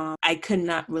Notre Dame. I could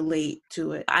not relate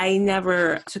to it. I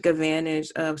never took advantage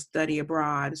of study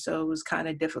abroad, so it was kind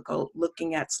of difficult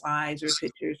looking at slides or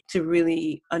pictures to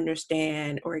really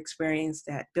understand or experience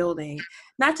that building.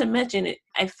 Not to mention it,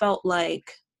 I felt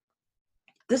like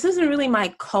this isn't really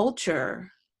my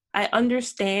culture. I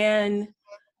understand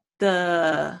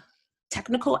the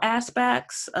technical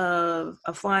aspects of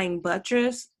a flying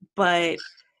buttress, but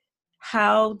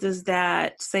how does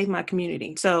that save my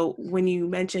community? So when you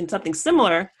mentioned something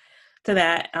similar to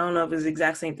that, I don't know if it's the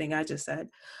exact same thing I just said,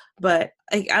 but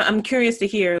I'm curious to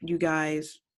hear you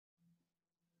guys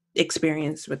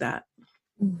experience with that.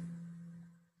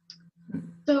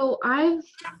 So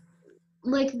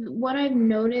what I've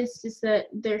noticed is that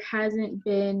there hasn't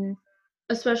been,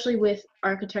 especially with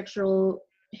architectural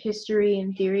history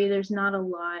and theory, there's not a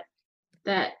lot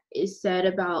that is said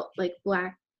about like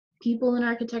Black people in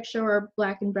architecture or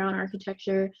Black and brown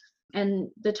architecture. And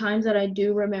the times that I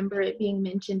do remember it being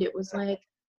mentioned, it was like,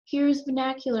 here's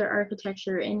vernacular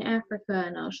architecture in Africa.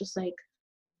 And I was just like,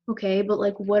 okay, but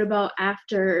like, what about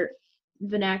after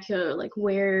vernacular? Like,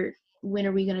 when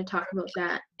are we going to talk about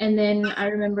that? And then I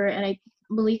remember,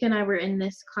 Malika and I were in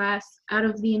this class out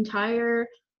of the entire,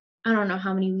 I don't know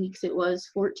how many weeks it was,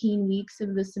 14 weeks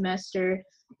of the semester.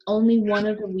 Only one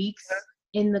of the weeks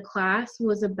in the class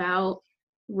was about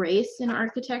race in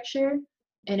architecture,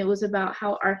 and it was about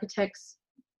how architects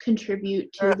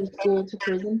contribute to the school to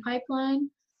prison pipeline.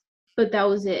 But that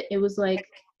was it. It was like,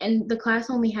 and the class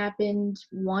only happened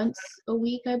once a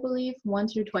week, I believe,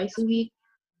 once or twice a week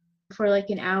for like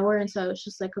an hour. And so I was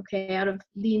just like, okay, out of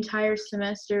the entire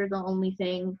semester, the only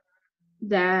thing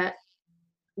that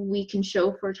we can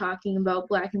show for talking about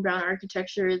Black and brown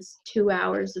architecture is 2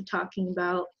 hours of talking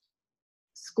about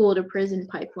school to prison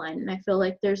pipeline. And I feel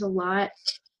like there's a lot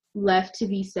left to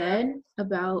be said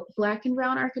about Black and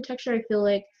brown architecture. I feel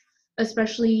like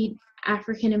especially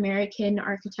African American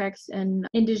architects and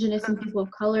Indigenous and people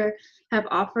of color have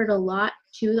offered a lot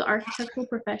to the architectural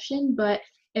profession, but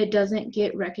it doesn't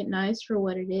get recognized for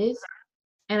what it is.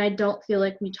 And I don't feel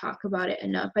like we talk about it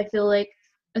enough. I feel like,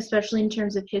 especially in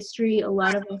terms of history, a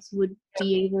lot of us would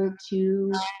be able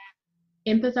to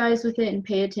empathize with it and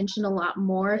pay attention a lot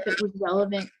more if it was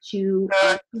relevant to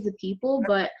us as a people.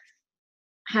 But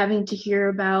having to hear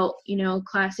about,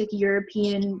 classic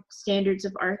European standards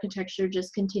of architecture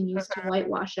just continues to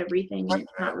whitewash everything, and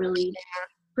it's not really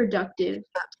productive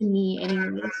to me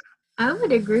anyways. I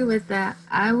would agree with that.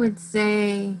 I would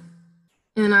say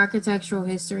in architectural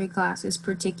history classes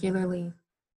particularly,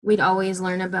 we'd always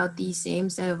learn about these same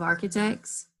set of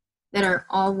architects that are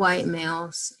all white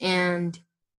males. And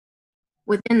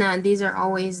within that, these are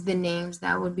always the names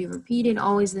that would be repeated,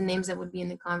 always the names that would be in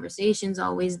the conversations,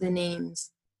 always the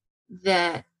names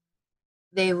that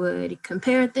they would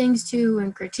compare things to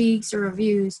in critiques or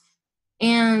reviews.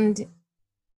 And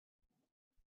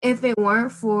if it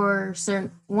weren't for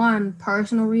certain, one,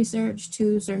 personal research,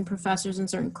 two, certain professors in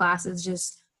certain classes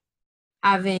just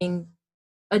having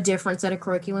a different set of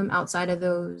curriculum outside of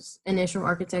those initial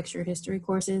architecture history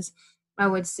courses, I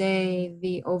would say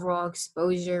the overall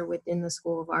exposure within the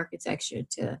School of Architecture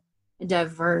to a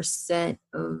diverse set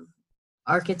of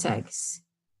architects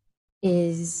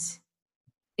is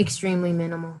extremely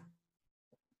minimal.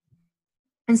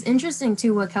 It's interesting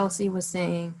too what Kelsey was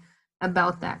saying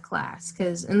about that class,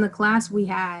 because in the class we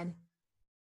had,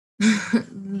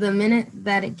 the minute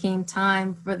that it came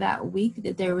time for that week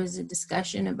that there was a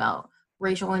discussion about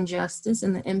racial injustice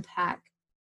and the impact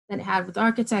that it had with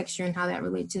architecture and how that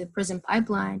related to the prison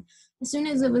pipeline, as soon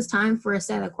as it was time for a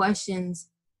set of questions,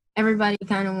 everybody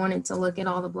kind of wanted to look at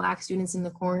all the Black students in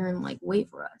the corner and like wait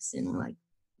for us. And we're like,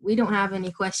 we don't have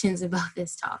any questions about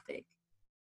this topic.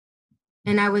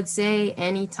 And I would say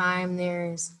anytime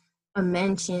there's a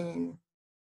mention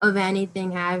of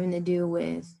anything having to do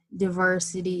with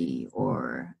diversity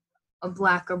or a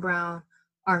Black or brown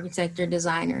architect or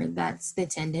designer, that's the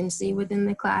tendency within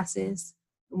the classes,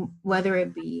 whether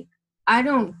it be, I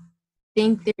don't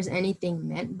think there's anything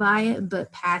meant by it,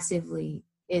 but passively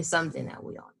is something that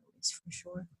we all notice for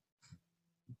sure.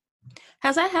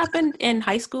 Has that happened in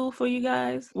high school for you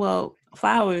guys? Well,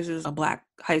 Flowers is a Black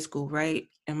high school, right?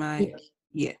 Am I?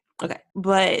 Yeah. Okay.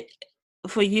 But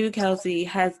for you, Kelsey,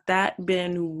 has that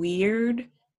been weird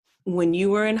when you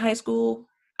were in high school?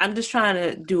 I'm just trying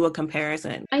to do a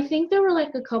comparison. I think there were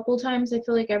like a couple times I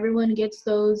feel like everyone gets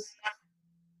those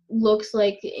looks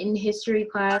like in history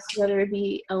class, whether it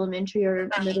be elementary or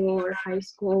middle or high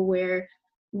school, where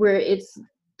it's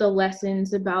the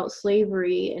lessons about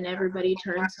slavery and everybody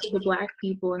turns to the Black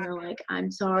people and they're like,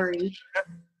 I'm sorry.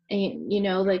 And, you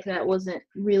know, like that wasn't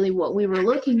really what we were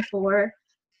looking for.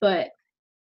 But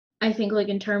I think like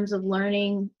in terms of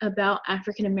learning about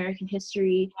African American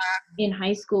history in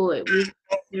high school, it was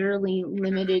fairly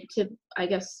limited to, I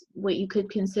guess, what you could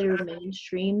consider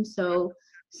mainstream. So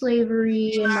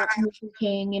slavery and Martin Luther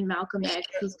King and Malcolm X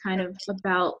was kind of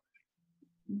about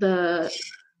the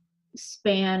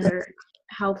span or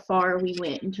how far we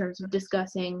went in terms of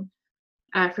discussing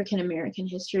African American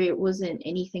history. It wasn't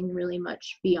anything really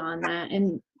much beyond that,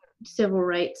 and civil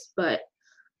rights, but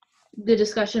the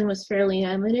discussion was fairly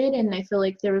limited, and I feel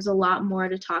like there was a lot more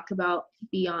to talk about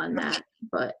beyond that,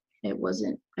 but it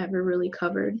wasn't ever really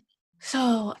covered.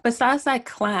 So besides that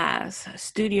class,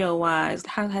 studio-wise,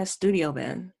 how has studio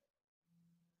been?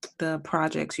 The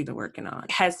projects you've been working on.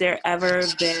 Has there ever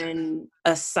been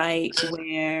a site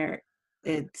where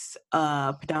it's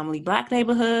a predominantly Black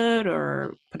neighborhood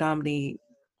or predominantly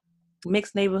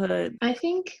mixed neighborhood? I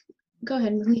think, go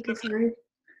ahead, Malika, sorry.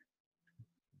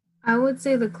 I would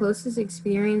say the closest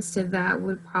experience to that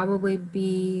would probably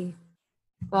be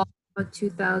fall of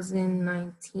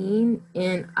 2019,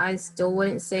 and I still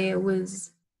wouldn't say it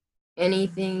was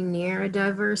anything near a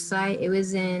diverse site. It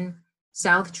was in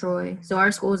South Troy. So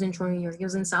our school was in Troy, New York. It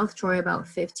was in South Troy, about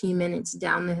 15 minutes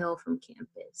down the hill from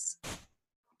campus.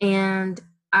 And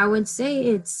I would say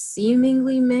it's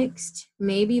seemingly mixed,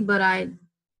 maybe, but I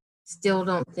still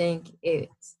don't think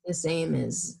it's the same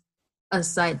as a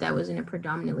site that was in a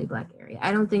predominantly Black area.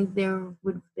 I don't think there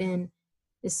would have been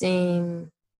the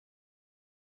same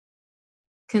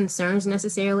concerns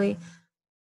necessarily,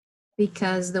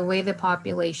 because the way the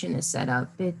population is set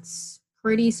up, it's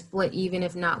pretty split, even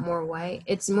if not more white.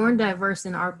 It's more diverse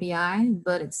in RPI,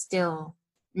 but it's still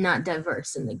not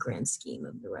diverse in the grand scheme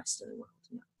of the rest of the world.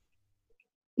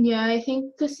 Yeah, I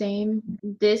think the same.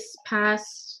 This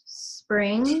past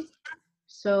spring,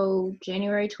 so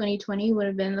January 2020 would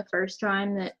have been the first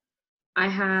time that I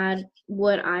had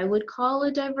what I would call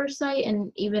a diverse site,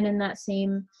 and even in that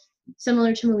same,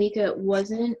 similar to Malika, it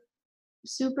wasn't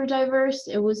super diverse.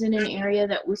 It was in an area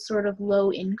that was sort of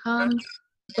low income,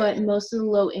 but most of the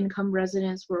low income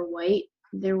residents were white.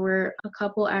 There were a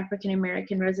couple African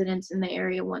American residents in the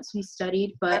area once we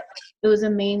studied, but it was a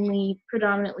mainly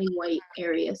predominantly white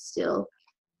area still.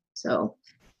 So,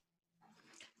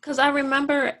 because I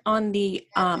remember on the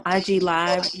IG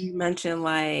Live, you mentioned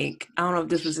like, I don't know if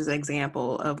this was an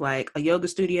example of like a yoga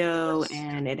studio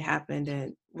and it happened,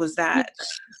 and was that?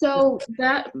 So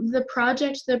that the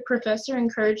project, the professor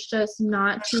encouraged us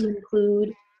not to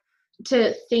include,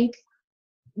 to think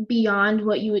beyond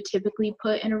what you would typically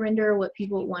put in a render or what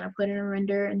people want to put in a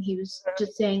render. And he was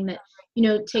just saying that, you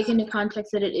know, take into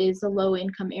context that it is a low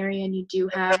income area and you do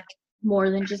have more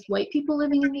than just white people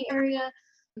living in the area,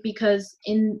 because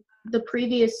in the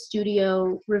previous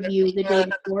studio review the day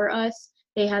before us,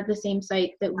 they had the same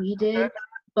site that we did,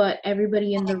 but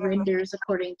everybody in the renders,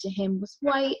 according to him, was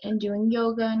white and doing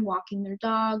yoga and walking their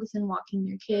dogs and walking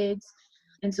their kids.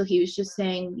 And so he was just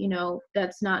saying,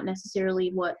 that's not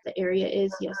necessarily what the area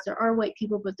is. Yes, there are white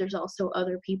people, but there's also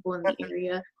other people in the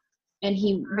area. And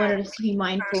he wanted us to be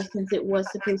mindful, since it was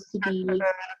supposed to be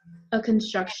a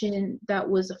construction that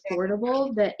was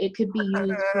affordable, that it could be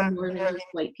used for more than just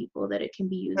white people, that it can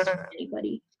be used for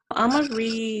anybody. I'm going to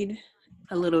read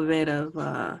a little bit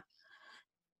of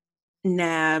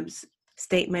NAB's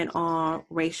statement on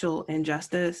racial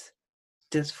injustice,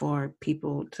 just for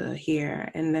people to hear.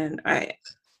 And then I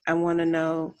want to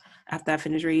know, after I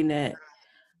finish reading it,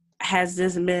 has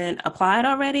this been applied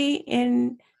already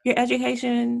in your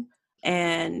education?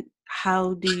 And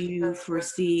how do you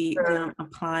foresee them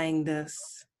applying this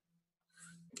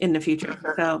in the future?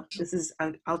 So this is,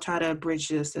 I'll try to bridge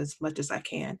this as much as I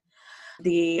can.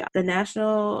 The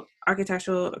National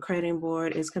Architectural Accrediting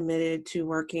Board is committed to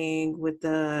working with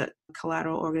the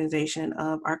collateral organization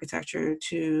of architecture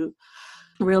to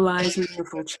realize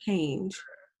meaningful change.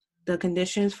 The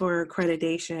conditions for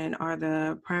accreditation are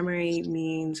the primary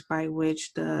means by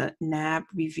which the NAB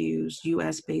reviews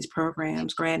US-based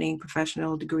programs granting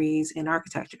professional degrees in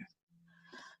architecture.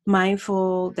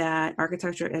 Mindful that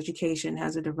architecture education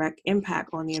has a direct impact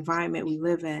on the environment we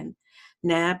live in,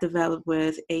 NAB developed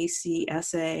with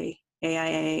ACSA,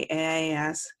 AIA,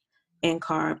 AIS,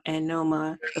 NCARB, and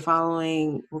NOMA the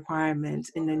following requirements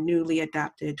in the newly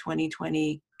adopted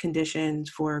 2020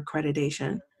 conditions for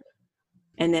accreditation.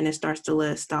 And then it starts to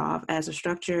list off as a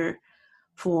structure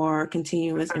for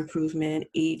continuous improvement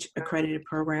each accredited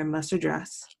program must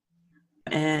address.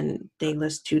 And they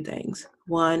list two things.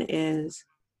 One is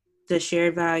the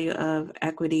shared value of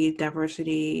equity,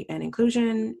 diversity, and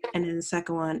inclusion. And then the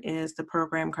second one is the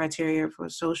program criteria for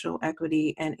social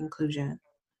equity and inclusion.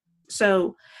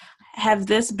 So have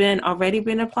this already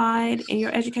been applied in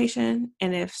your education?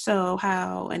 And if so,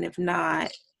 how? And if not,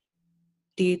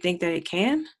 do you think that it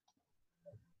can?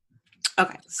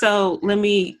 Okay, so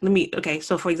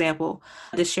so for example,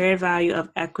 the shared value of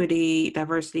equity,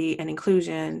 diversity, and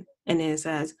inclusion, and it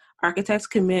says, architects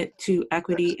commit to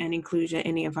equity and inclusion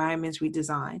in the environments we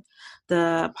design,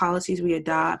 the policies we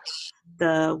adopt,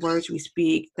 the words we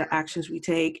speak, the actions we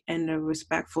take, and the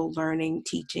respectful learning,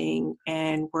 teaching,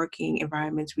 and working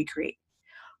environments we create.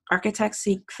 Architects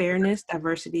seek fairness,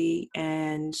 diversity,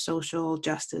 and social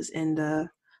justice in the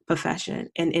profession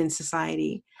and in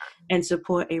society, and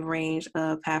support a range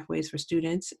of pathways for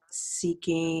students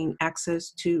seeking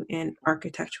access to an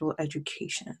architectural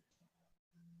education.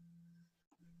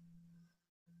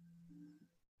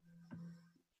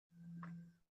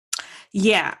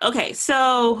 Yeah, okay,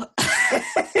 so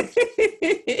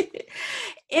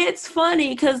it's funny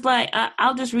because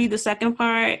I'll just read the second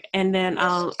part and then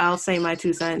I'll say my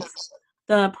 2 cents.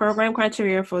 The program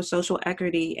criteria for social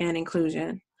equity and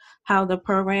inclusion, how the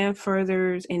program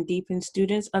furthers and deepens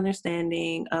students'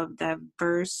 understanding of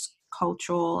diverse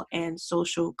cultural and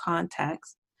social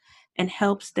contexts and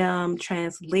helps them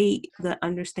translate the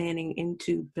understanding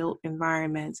into built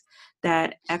environments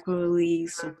that equitably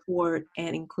support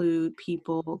and include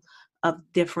people of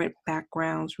different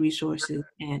backgrounds, resources,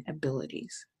 and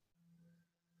abilities.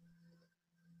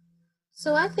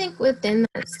 So I think within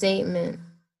that statement,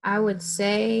 I would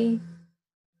say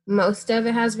most of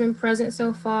it has been present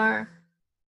so far.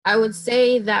 I would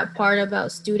say that part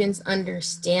about students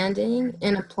understanding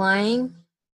and applying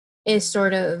is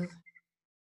sort of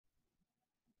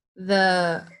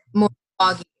the more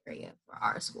foggy area for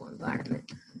our school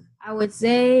environment. I would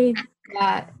say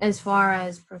that as far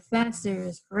as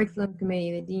professors, curriculum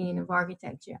committee, the dean of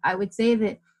architecture, I would say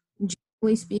that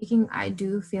generally speaking, I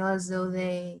do feel as though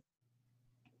they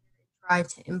try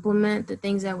to implement the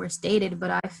things that were stated,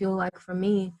 but I feel like for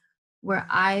me, where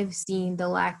I've seen the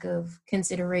lack of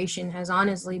consideration has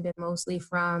honestly been mostly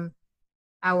from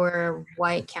our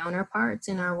white counterparts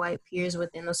and our white peers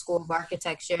within the School of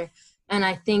Architecture. And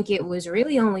I think it was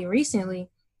really only recently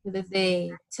that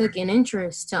they took an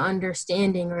interest to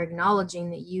understanding or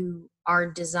acknowledging that you are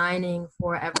designing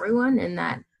for everyone and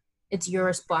that it's your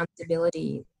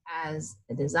responsibility as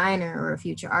a designer or a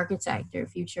future architect or a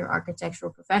future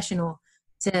architectural professional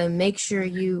to make sure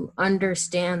you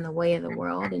understand the way of the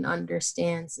world and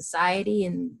understand society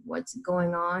and what's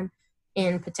going on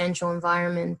in potential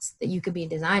environments that you could be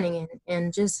designing in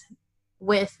and just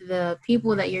with the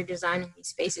people that you're designing these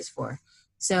spaces for.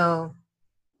 So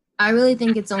I really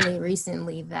think it's only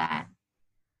recently that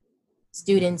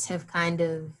students have kind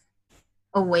of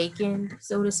awakened,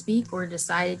 so to speak, or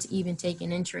decided to even take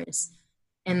an interest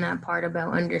in that part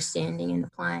about understanding and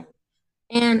applying.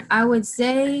 And I would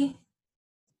say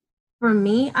for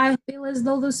me, I feel as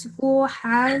though the school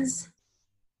has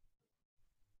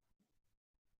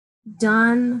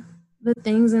done the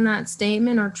things in that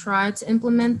statement or try to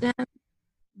implement them.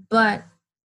 But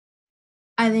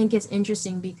I think it's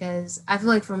interesting because I feel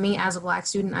like for me as a Black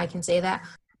student, I can say that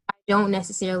I don't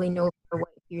necessarily know if our white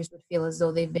peers would feel as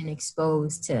though they've been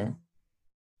exposed to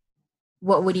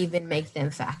what would even make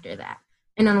them factor that.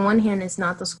 And on one hand, it's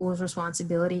not the school's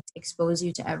responsibility to expose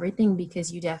you to everything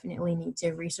because you definitely need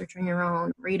to research on your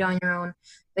own, read on your own,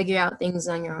 figure out things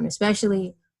on your own,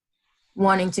 especially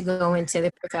wanting to go into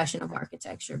the profession of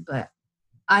architecture. But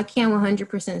I can't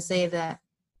 100% say that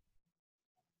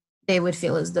they would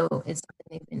feel as though it's something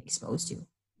they've been exposed to.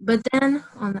 But then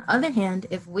on the other hand,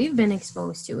 if we've been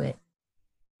exposed to it,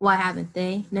 why haven't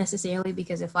they necessarily?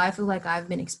 Because if I feel like I've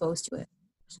been exposed to it,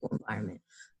 school environment,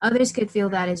 others could feel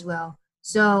that as well.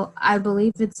 So I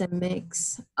believe it's a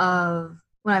mix of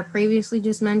what I previously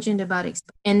just mentioned about,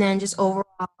 and then just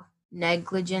overall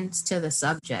negligence to the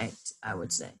subject, I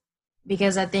would say.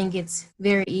 Because I think it's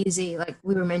very easy, like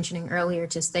we were mentioning earlier,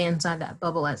 to stay inside that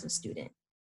bubble as a student.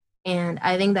 And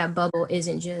I think that bubble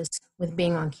isn't just with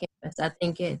being on campus. I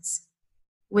think it's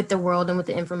with the world and with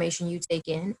the information you take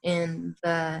in and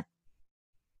the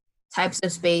types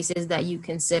of spaces that you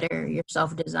consider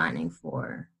yourself designing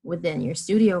for within your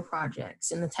studio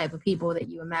projects and the type of people that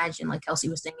you imagine, like Kelsey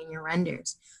was saying, in your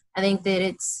renders. I think that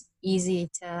it's easy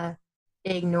to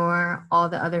ignore all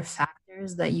the other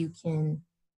factors that you can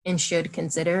and should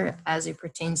consider as it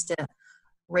pertains to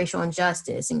racial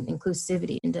injustice and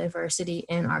inclusivity and diversity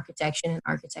in architecture and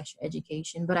architecture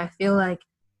education. But I feel like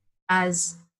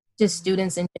as just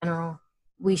students in general,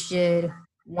 we should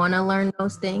want to learn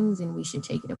those things and we should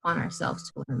take it upon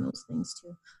ourselves to learn those things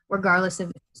too, regardless of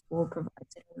if the school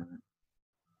provides it or not.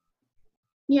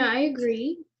 Yeah, I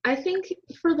agree. I think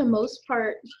for the most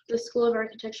part, the School of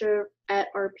Architecture at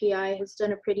RPI has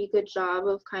done a pretty good job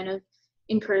of kind of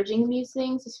encouraging these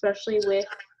things, especially with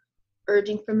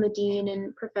urging from the dean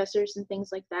and professors and things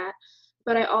like that.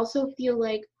 But I also feel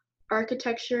like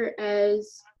architecture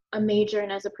as a major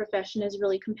and as a profession is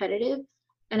really competitive.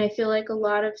 And I feel like a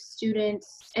lot of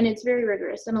students, and it's very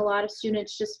rigorous, and a lot of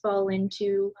students just fall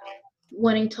into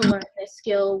wanting to learn this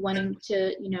skill, wanting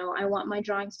to, I want my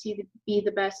drawings to be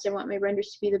the best, I want my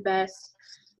renders to be the best.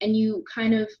 And you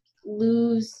kind of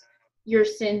lose your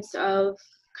sense of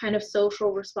kind of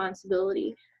social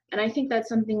responsibility. And I think that's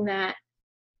something that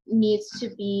needs to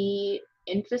be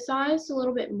emphasized a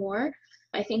little bit more.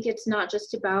 I think it's not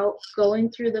just about going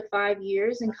through the 5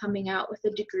 years and coming out with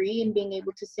a degree and being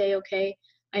able to say, okay,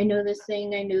 I know this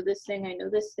thing, I know this thing, I know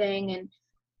this thing, and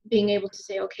being able to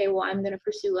say, okay, well, I'm going to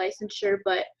pursue licensure,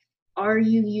 but are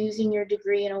you using your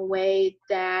degree in a way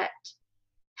that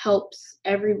helps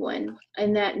everyone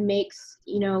and that makes,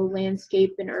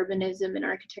 landscape and urbanism and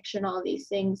architecture and all these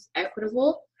things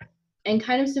equitable? And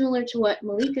kind of similar to what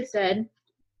Malika said,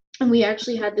 and we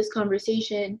actually had this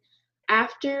conversation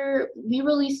after we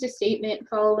released a statement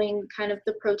following kind of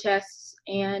the protests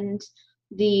and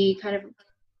the kind of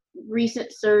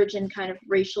recent surge in kind of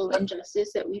racial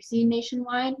injustice that we've seen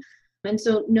nationwide. And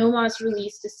so Nomas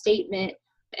released a statement,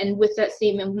 and with that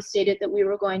statement, we stated that we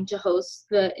were going to host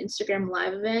the Instagram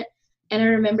Live event. And I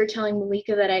remember telling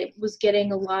Malika that I was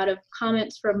getting a lot of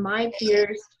comments from my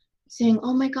peers saying,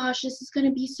 oh my gosh, this is going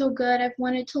to be so good. I've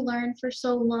wanted to learn for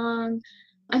so long.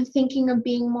 I'm thinking of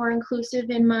being more inclusive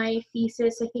in my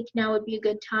thesis. I think now would be a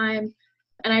good time.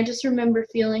 And I just remember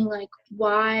feeling like,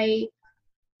 why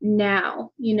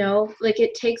now? Like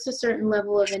it takes a certain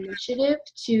level of initiative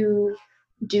to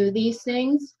do these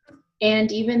things.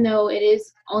 And even though it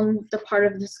is on the part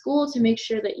of the school to make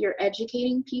sure that you're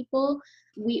educating people,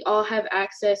 we all have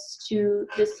access to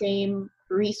the same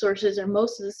resources or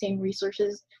most of the same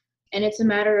resources. And it's a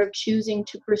matter of choosing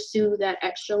to pursue that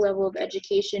extra level of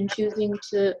education, choosing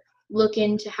to look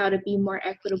into how to be more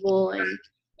equitable and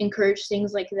encourage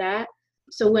things like that.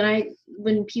 So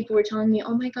when people were telling me,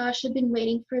 oh my gosh, I've been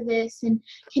waiting for this, and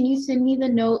can you send me the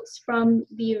notes from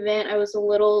the event, I was a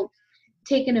little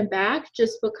taken aback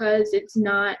just because it's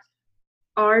not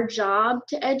our job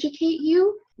to educate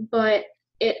you, but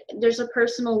there's a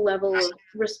personal level of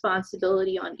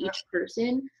responsibility on each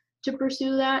person to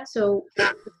pursue that. So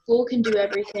the school can do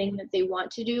everything that they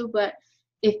want to do, but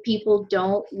if people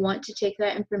don't want to take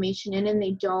that information in and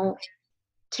they don't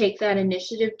take that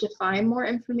initiative to find more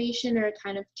information or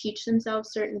kind of teach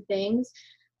themselves certain things,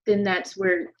 then that's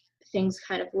where things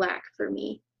kind of lack for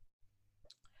me.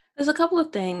 There's a couple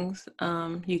of things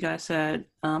you guys said,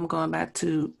 going back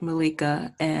to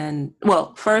Malika. And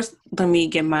well, first, let me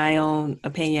get my own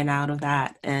opinion out of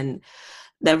that. And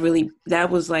that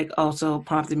was like also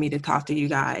prompted me to talk to you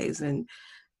guys and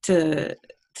to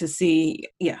see,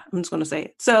 yeah, I'm just going to say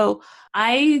it. So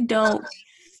I don't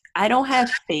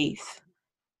have faith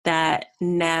that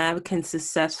NAB can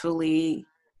successfully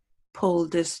pull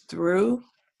this through.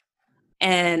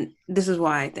 And this is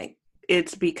why I think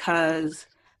it's because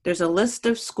there's a list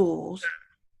of schools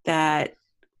that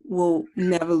will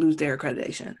never lose their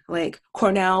accreditation. Like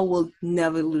Cornell will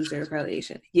never lose their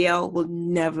accreditation. Yale will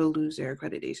never lose their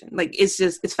accreditation. Like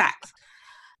it's facts.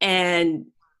 And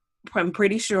I'm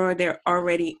pretty sure they're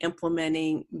already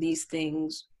implementing these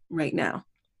things right now.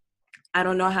 I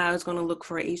don't know how it's going to look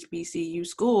for HBCU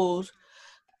schools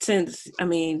since, I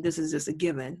mean, this is just a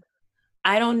given.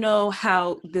 I don't know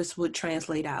how this would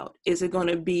translate out. Is it going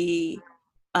to be,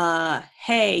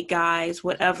 hey guys,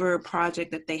 whatever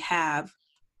project that they have,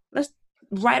 let's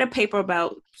write a paper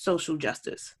about social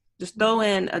justice. Just throw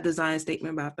in a design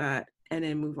statement about that and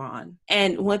then move on.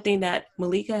 And one thing that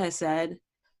Malika has said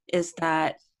is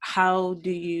that how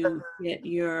do you get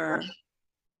your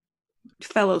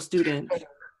fellow students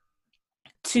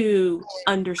to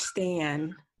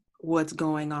understand what's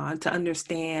going on, to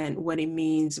understand what it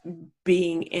means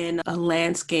being in a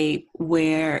landscape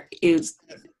where it's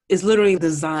literally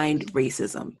designed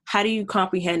racism? How do you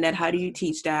comprehend that? How do you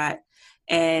teach that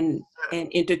and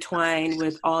intertwine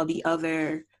with all the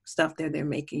other stuff that they're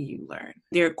making you learn?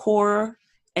 Their core,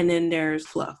 and then there's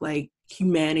fluff like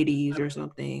humanities or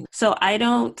something. So I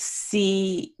don't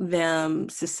see them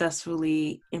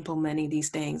successfully implementing these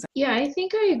things. Yeah, I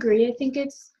think I agree. I think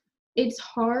it's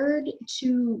hard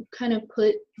to kind of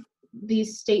put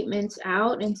these statements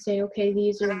out and say, okay,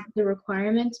 these are the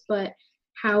requirements, but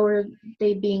how are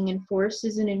they being enforced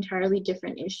is an entirely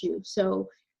different issue. So,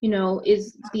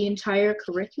 is the entire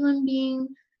curriculum being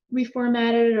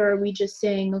reformatted, or are we just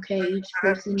saying, okay, each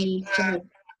person needs to have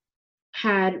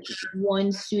had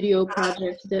one studio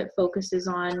project that focuses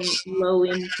on low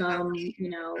income,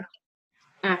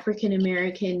 African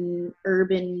American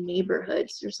urban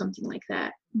neighborhoods or something like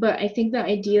that. But I think the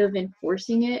idea of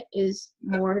enforcing it is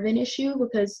more of an issue,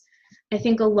 because I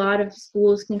think a lot of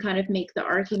schools can kind of make the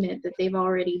argument that they've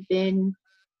already been,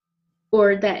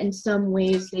 or that in some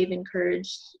ways they've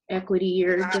encouraged equity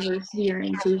or diversity or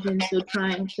inclusion. So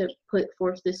trying to put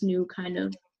forth this new kind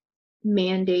of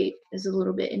mandate is a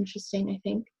little bit interesting, I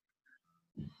think.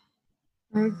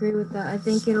 I agree with that. I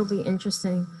think it'll be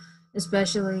interesting,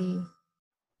 especially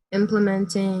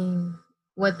implementing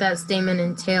what that statement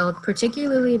entailed,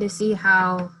 particularly to see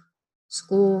how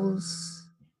schools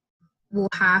will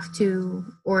have to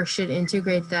or should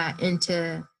integrate that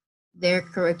into their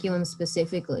curriculum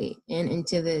specifically and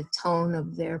into the tone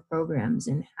of their programs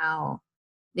and how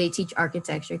they teach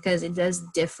architecture, because it does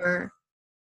differ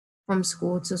from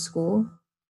school to school.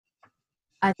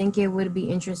 I think it would be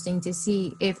interesting to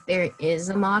see if there is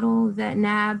a model that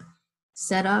NAB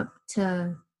set up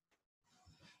to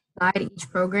guide each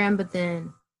program, but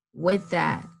then with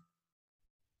that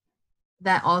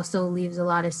also leaves a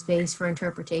lot of space for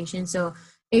interpretation. So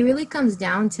it really comes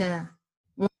down to,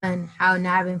 one, how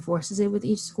NAB enforces it with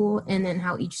each school, and then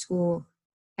how each school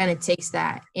kind of takes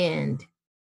that and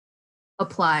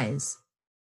applies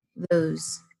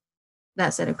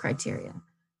that set of criteria.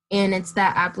 And it's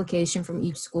that application from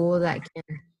each school that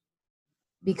can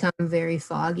become very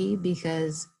foggy,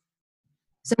 because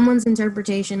someone's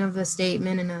interpretation of a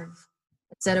statement and of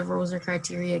a set of rules or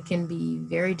criteria can be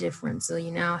very different. So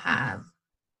you now have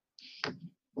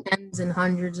tens and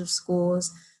hundreds of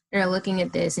schools that are looking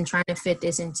at this and trying to fit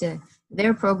this into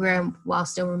their program while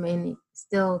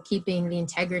still keeping the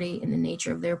integrity and the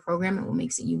nature of their program and what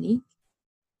makes it unique.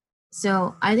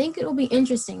 So I think it'll be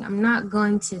interesting. I'm not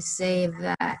going to say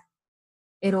that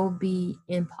it'll be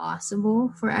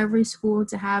impossible for every school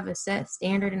to have a set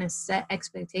standard and a set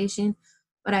expectation,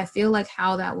 but I feel like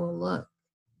how that will look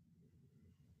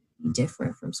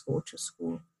different from school to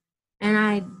school. And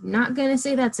I'm not going to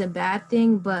say that's a bad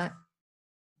thing, but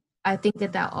I think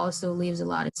that also leaves a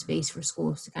lot of space for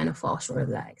schools to kind of fall short of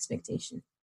that expectation.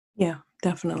 Yeah,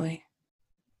 definitely.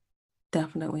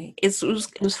 Definitely. It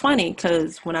was funny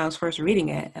because when I was first reading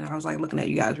it and I was like looking at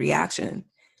you guys' reaction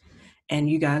and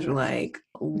you guys were like,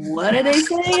 what are they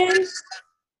saying?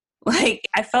 Like,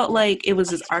 I felt like it was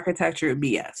just architecture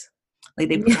BS. Like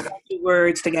they put a bunch of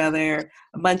words together,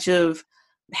 a bunch of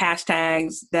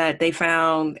hashtags that they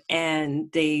found,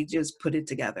 and they just put it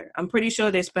together. I'm pretty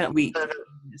sure they spent weeks on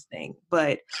this thing,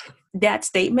 but that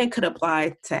statement could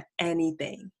apply to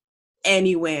anything,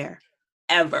 anywhere,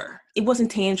 ever. It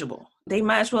wasn't tangible. They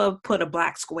might as well put a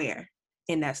black square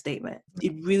in that statement.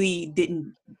 It really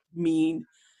didn't mean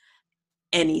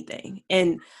anything.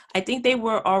 And I think they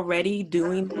were already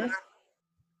doing this.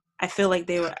 I feel like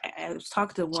I was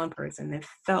talking to one person, it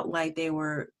felt like they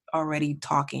were already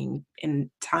talking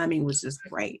and timing was just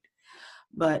right.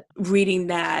 But reading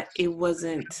that, it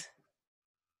wasn't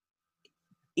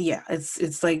Yeah,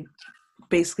 it's like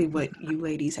basically what you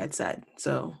ladies had said.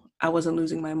 So I wasn't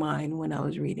losing my mind when I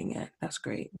was reading it. That's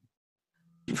great.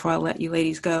 Before I let you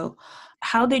ladies go,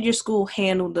 how did your school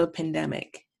handle the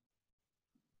pandemic?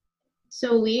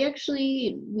 So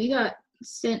we got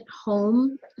sent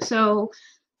home. So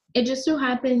it just so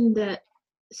happened that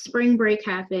spring break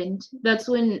happened. That's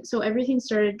when so everything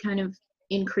started kind of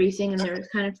increasing, and there was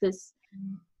kind of this,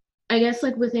 I guess,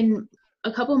 like within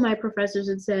a couple of my professors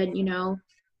had said,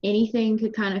 anything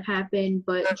could kind of happen,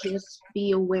 but just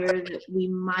be aware that we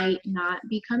might not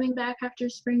be coming back after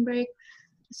spring break.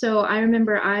 So I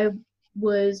remember I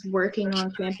was working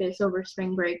on campus over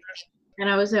spring break, and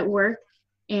I was at work,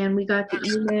 and we got the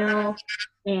email,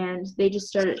 and they just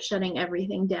started shutting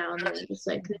everything down. They were just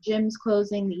like, the gym's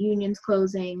closing, the union's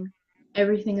closing,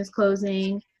 everything is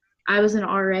closing. I was an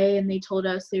RA, and they told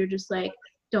us, they were just like,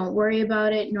 don't worry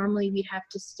about it. Normally we'd have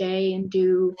to stay and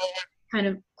do kind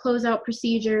of close out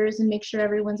procedures and make sure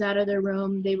everyone's out of their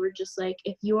room. They were just like,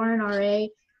 if you are an RA,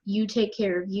 you take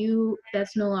care of you.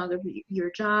 That's no longer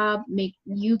your job. Make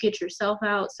you get yourself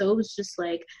out. So it was just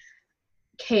like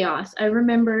chaos. I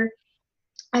remember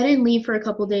I didn't leave for a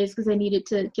couple days because I needed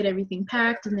to get everything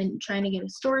packed, and then trying to get a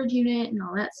storage unit and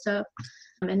all that stuff,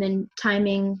 and then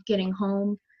timing getting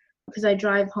home because I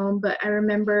drive home. But I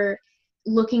remember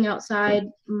looking outside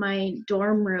my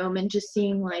dorm room and just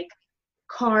seeing like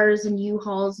cars and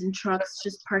U-Hauls and trucks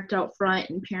just parked out front,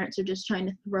 and parents are just trying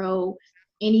to throw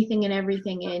anything and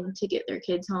everything in to get their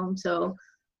kids home. So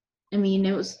I mean,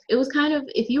 it was kind of,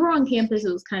 if you were on campus,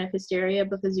 it was kind of hysteria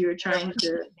because you were trying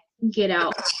to get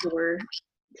out before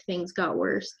things got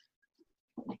worse.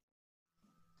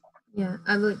 Yeah,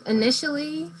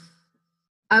 initially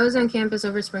I was on campus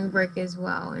over spring break as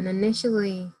well, and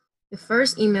initially the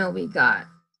first email we got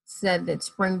said that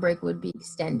spring break would be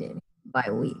extended by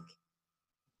a week.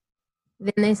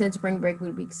 Then they said spring break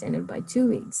would be extended by 2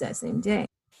 weeks that same day.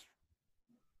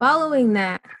 Following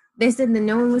that, they said that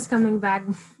no one was coming back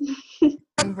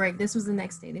spring break. This was the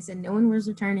next day. They said no one was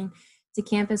returning to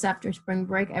campus after spring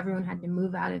break. Everyone had to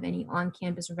move out of any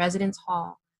on-campus residence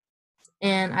hall.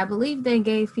 And I believe they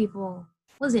gave people,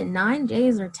 was it 9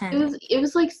 days or 10? It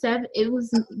was like 7. It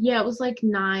was like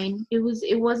 9.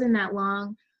 It wasn't that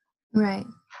long. Right.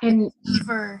 And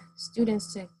for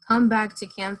students to come back to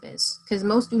campus, because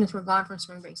most students were gone from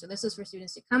spring break. So this is for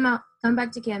students to come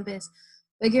back to campus,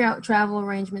 figure out travel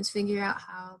arrangements, figure out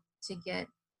how to get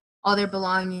all their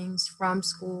belongings from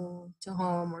school to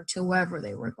home or to wherever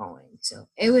they were going. So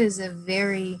it was a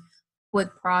very quick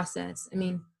process. I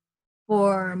mean,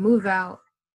 for move out,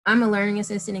 I'm a learning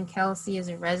assistant and Kelsey is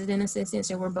a resident assistant.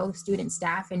 So we're both student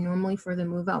staff. And normally for the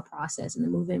move out process and the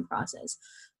move in process,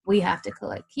 we have to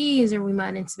collect keys or we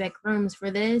might inspect rooms.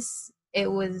 For this,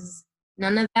 it was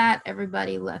none of that.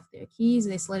 Everybody left their keys.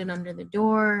 They slid it under the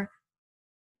door.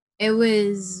 It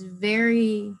was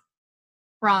very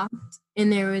prompt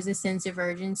and there was a sense of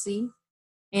urgency.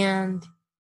 And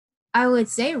I would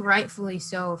say rightfully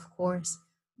so, of course.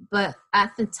 But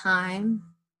at the time,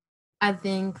 I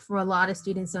think for a lot of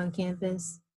students on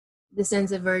campus, the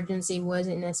sense of urgency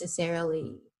wasn't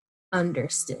necessarily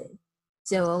understood.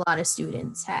 So a lot of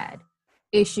students had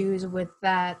issues with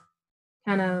that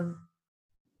kind of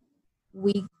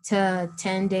week to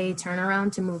 10-day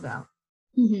turnaround to move out.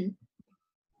 Mm-hmm.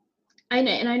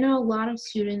 I know a lot of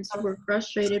students were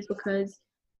frustrated because,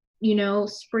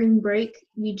 spring break,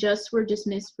 we just were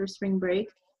dismissed for spring break.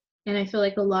 And I feel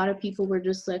like a lot of people were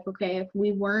just like, okay, if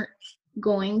we weren't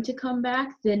going to come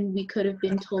back, then we could have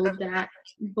been told that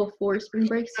before spring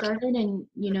break started, and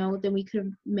then we could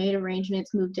have made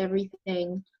arrangements, moved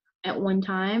everything at one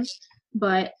time.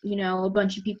 But a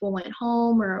bunch of people went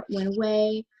home or went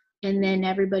away, and then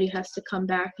everybody has to come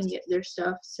back and get their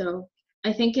stuff. So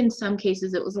I think in some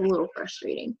cases it was a little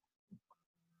frustrating.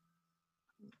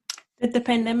 Did the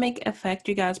pandemic affect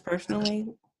you guys personally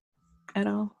at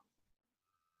all?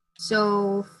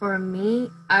 So for me,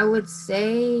 I would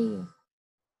say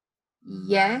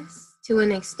yes, to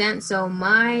an extent. So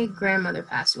my grandmother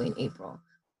passed away in April.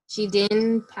 She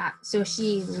didn't pass, so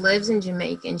she lives in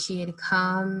Jamaica and she had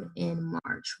come in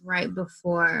March, right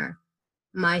before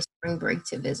my spring break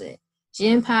to visit. She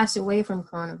didn't pass away from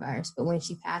coronavirus, but when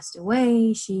she passed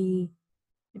away, she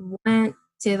went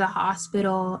to the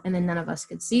hospital and then none of us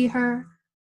could see her.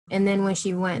 And then when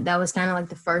she went, that was kind of like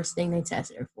the first thing they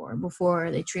tested her for before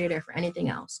they treated her for anything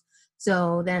else.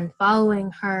 So then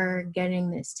following her getting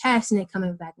this test and it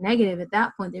coming back negative, at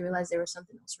that point, they realized there was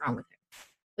something else wrong with her.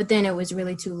 But then it was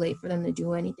really too late for them to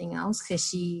do anything else because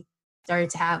she started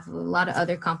to have a lot of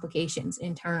other complications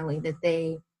internally that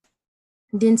they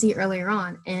didn't see earlier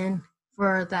on. And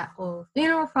for that whole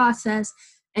funeral process,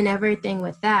 and everything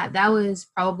with that. That was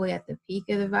probably at the peak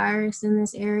of the virus in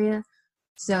this area.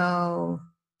 So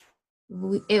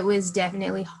it was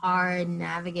definitely hard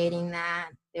navigating that.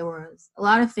 There was a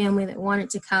lot of family that wanted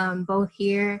to come both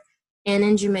here and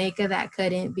in Jamaica that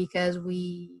couldn't because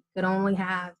we could only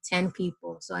have 10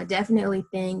 people. So I definitely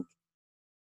think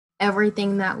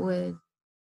everything that would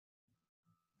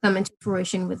come into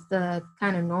fruition with the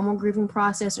kind of normal grieving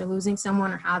process or losing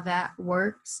someone or how that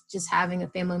works, just having a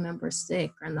family member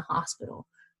sick or in the hospital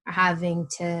or having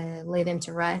to lay them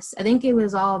to rest. I think it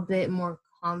was all a bit more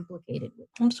complicated.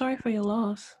 I'm sorry for your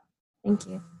loss. Thank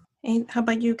you. And how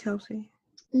about you, Kelsey?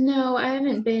 No, I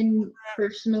haven't been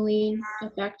personally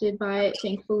affected by it,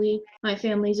 thankfully. My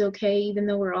family's okay, even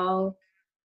though we're all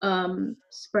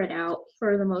spread out.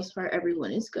 For the most part,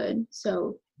 everyone is good.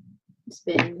 So it's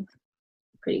been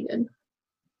pretty good.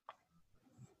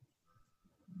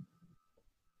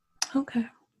 Okay.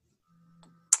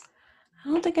 I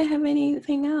don't think I have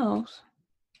anything else.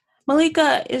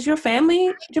 Malika, is your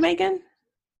family Jamaican?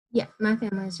 Yeah, my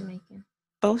family is Jamaican.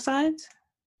 Both sides?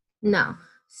 No.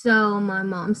 So my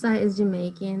mom's side is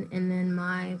Jamaican, and then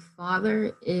my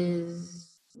father is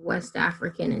West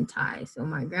African and Thai. So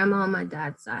my grandma on my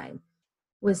dad's side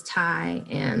was Thai,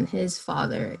 and his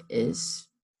father is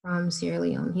from Sierra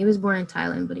Leone. He was born in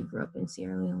Thailand, but he grew up in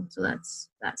Sierra Leone. So that's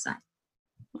that side.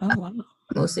 Oh, wow.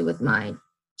 Mostly with my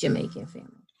Jamaican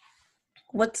family.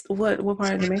 What part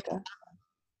of Jamaica?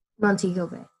 Montego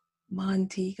Bay.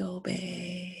 Montego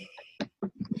Bay.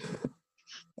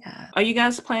 Yeah. Are you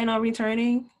guys planning on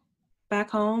returning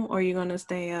back home, or are you gonna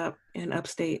stay up in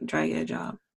upstate and try to get a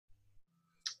job?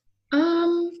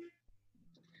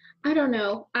 I don't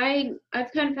know.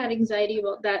 I've kind of had anxiety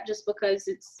about that just because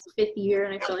it's 5th year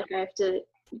and I feel like I have to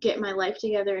get my life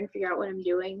together and figure out what I'm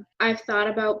doing. I've thought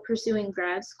about pursuing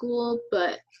grad school,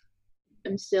 but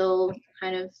I'm still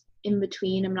kind of in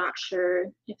between. I'm not sure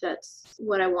if that's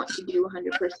what I want to do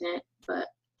 100%, but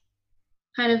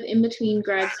kind of in between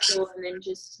grad school and then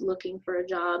just looking for a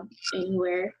job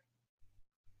anywhere.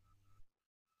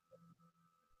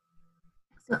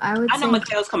 So I know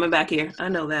Mattel's coming back here. I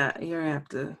know that. You don't have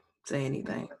to say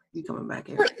anything. You coming back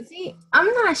here. See,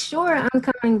 I'm not sure I'm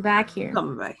coming back here.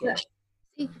 Coming back here.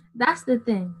 See, that's the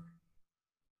thing.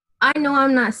 I know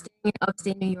I'm not staying in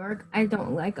upstate New York. I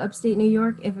don't like upstate New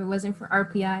York. If it wasn't for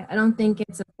RPI, I don't think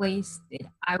it's a place that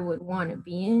I would want to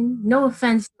be in. No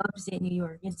offense to upstate New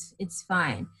York. It's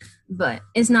fine, but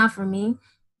it's not for me.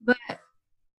 But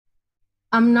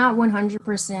I'm not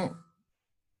 100%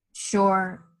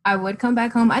 sure I would come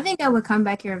back home. I think I would come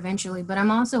back here eventually, but I'm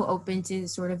also open to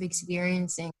sort of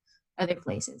experiencing other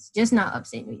places, just not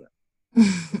upstate New York.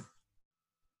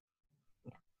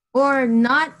 Yeah. Or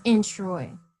not in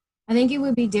Troy. I think it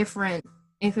would be different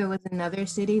if it was another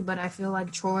city, but I feel like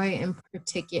Troy in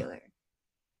particular,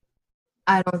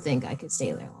 I don't think I could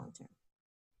stay there long term.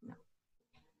 No.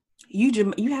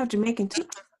 You have Jamaican too,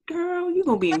 girl. You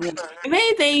gonna be if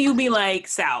anything, you be like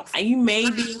South. You may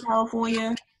be in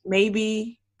California,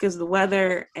 maybe because the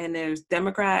weather and there's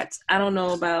Democrats. I don't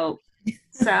know about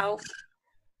South.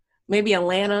 Maybe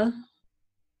Atlanta.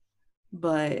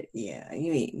 But yeah,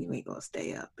 you ain't gonna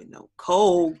stay up in no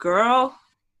cold, girl.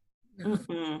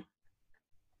 Mm-mm.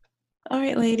 All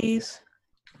right, ladies.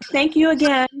 Thank you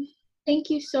again. Thank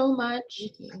you so much.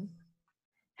 Thank you.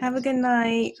 Have a good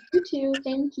night. You too.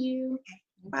 Thank you.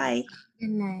 Bye. Good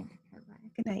night.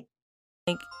 Bye-bye. Good night.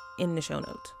 Link in the show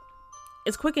notes.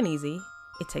 It's quick and easy.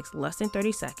 It takes less than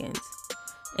 30 seconds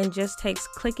and just takes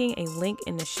clicking a link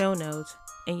in the show notes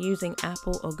and using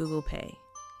Apple or Google Pay.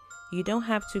 You don't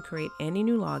have to create any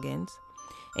new logins,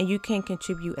 and you can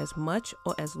contribute as much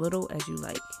or as little as you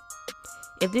like.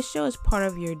 If this show is part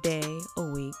of your day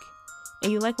or week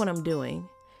and you like what I'm doing,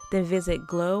 then visit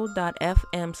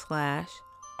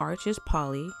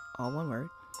glow.fm/archespoly, all one word,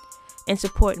 and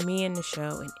support me and the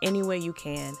show in any way you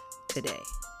can today.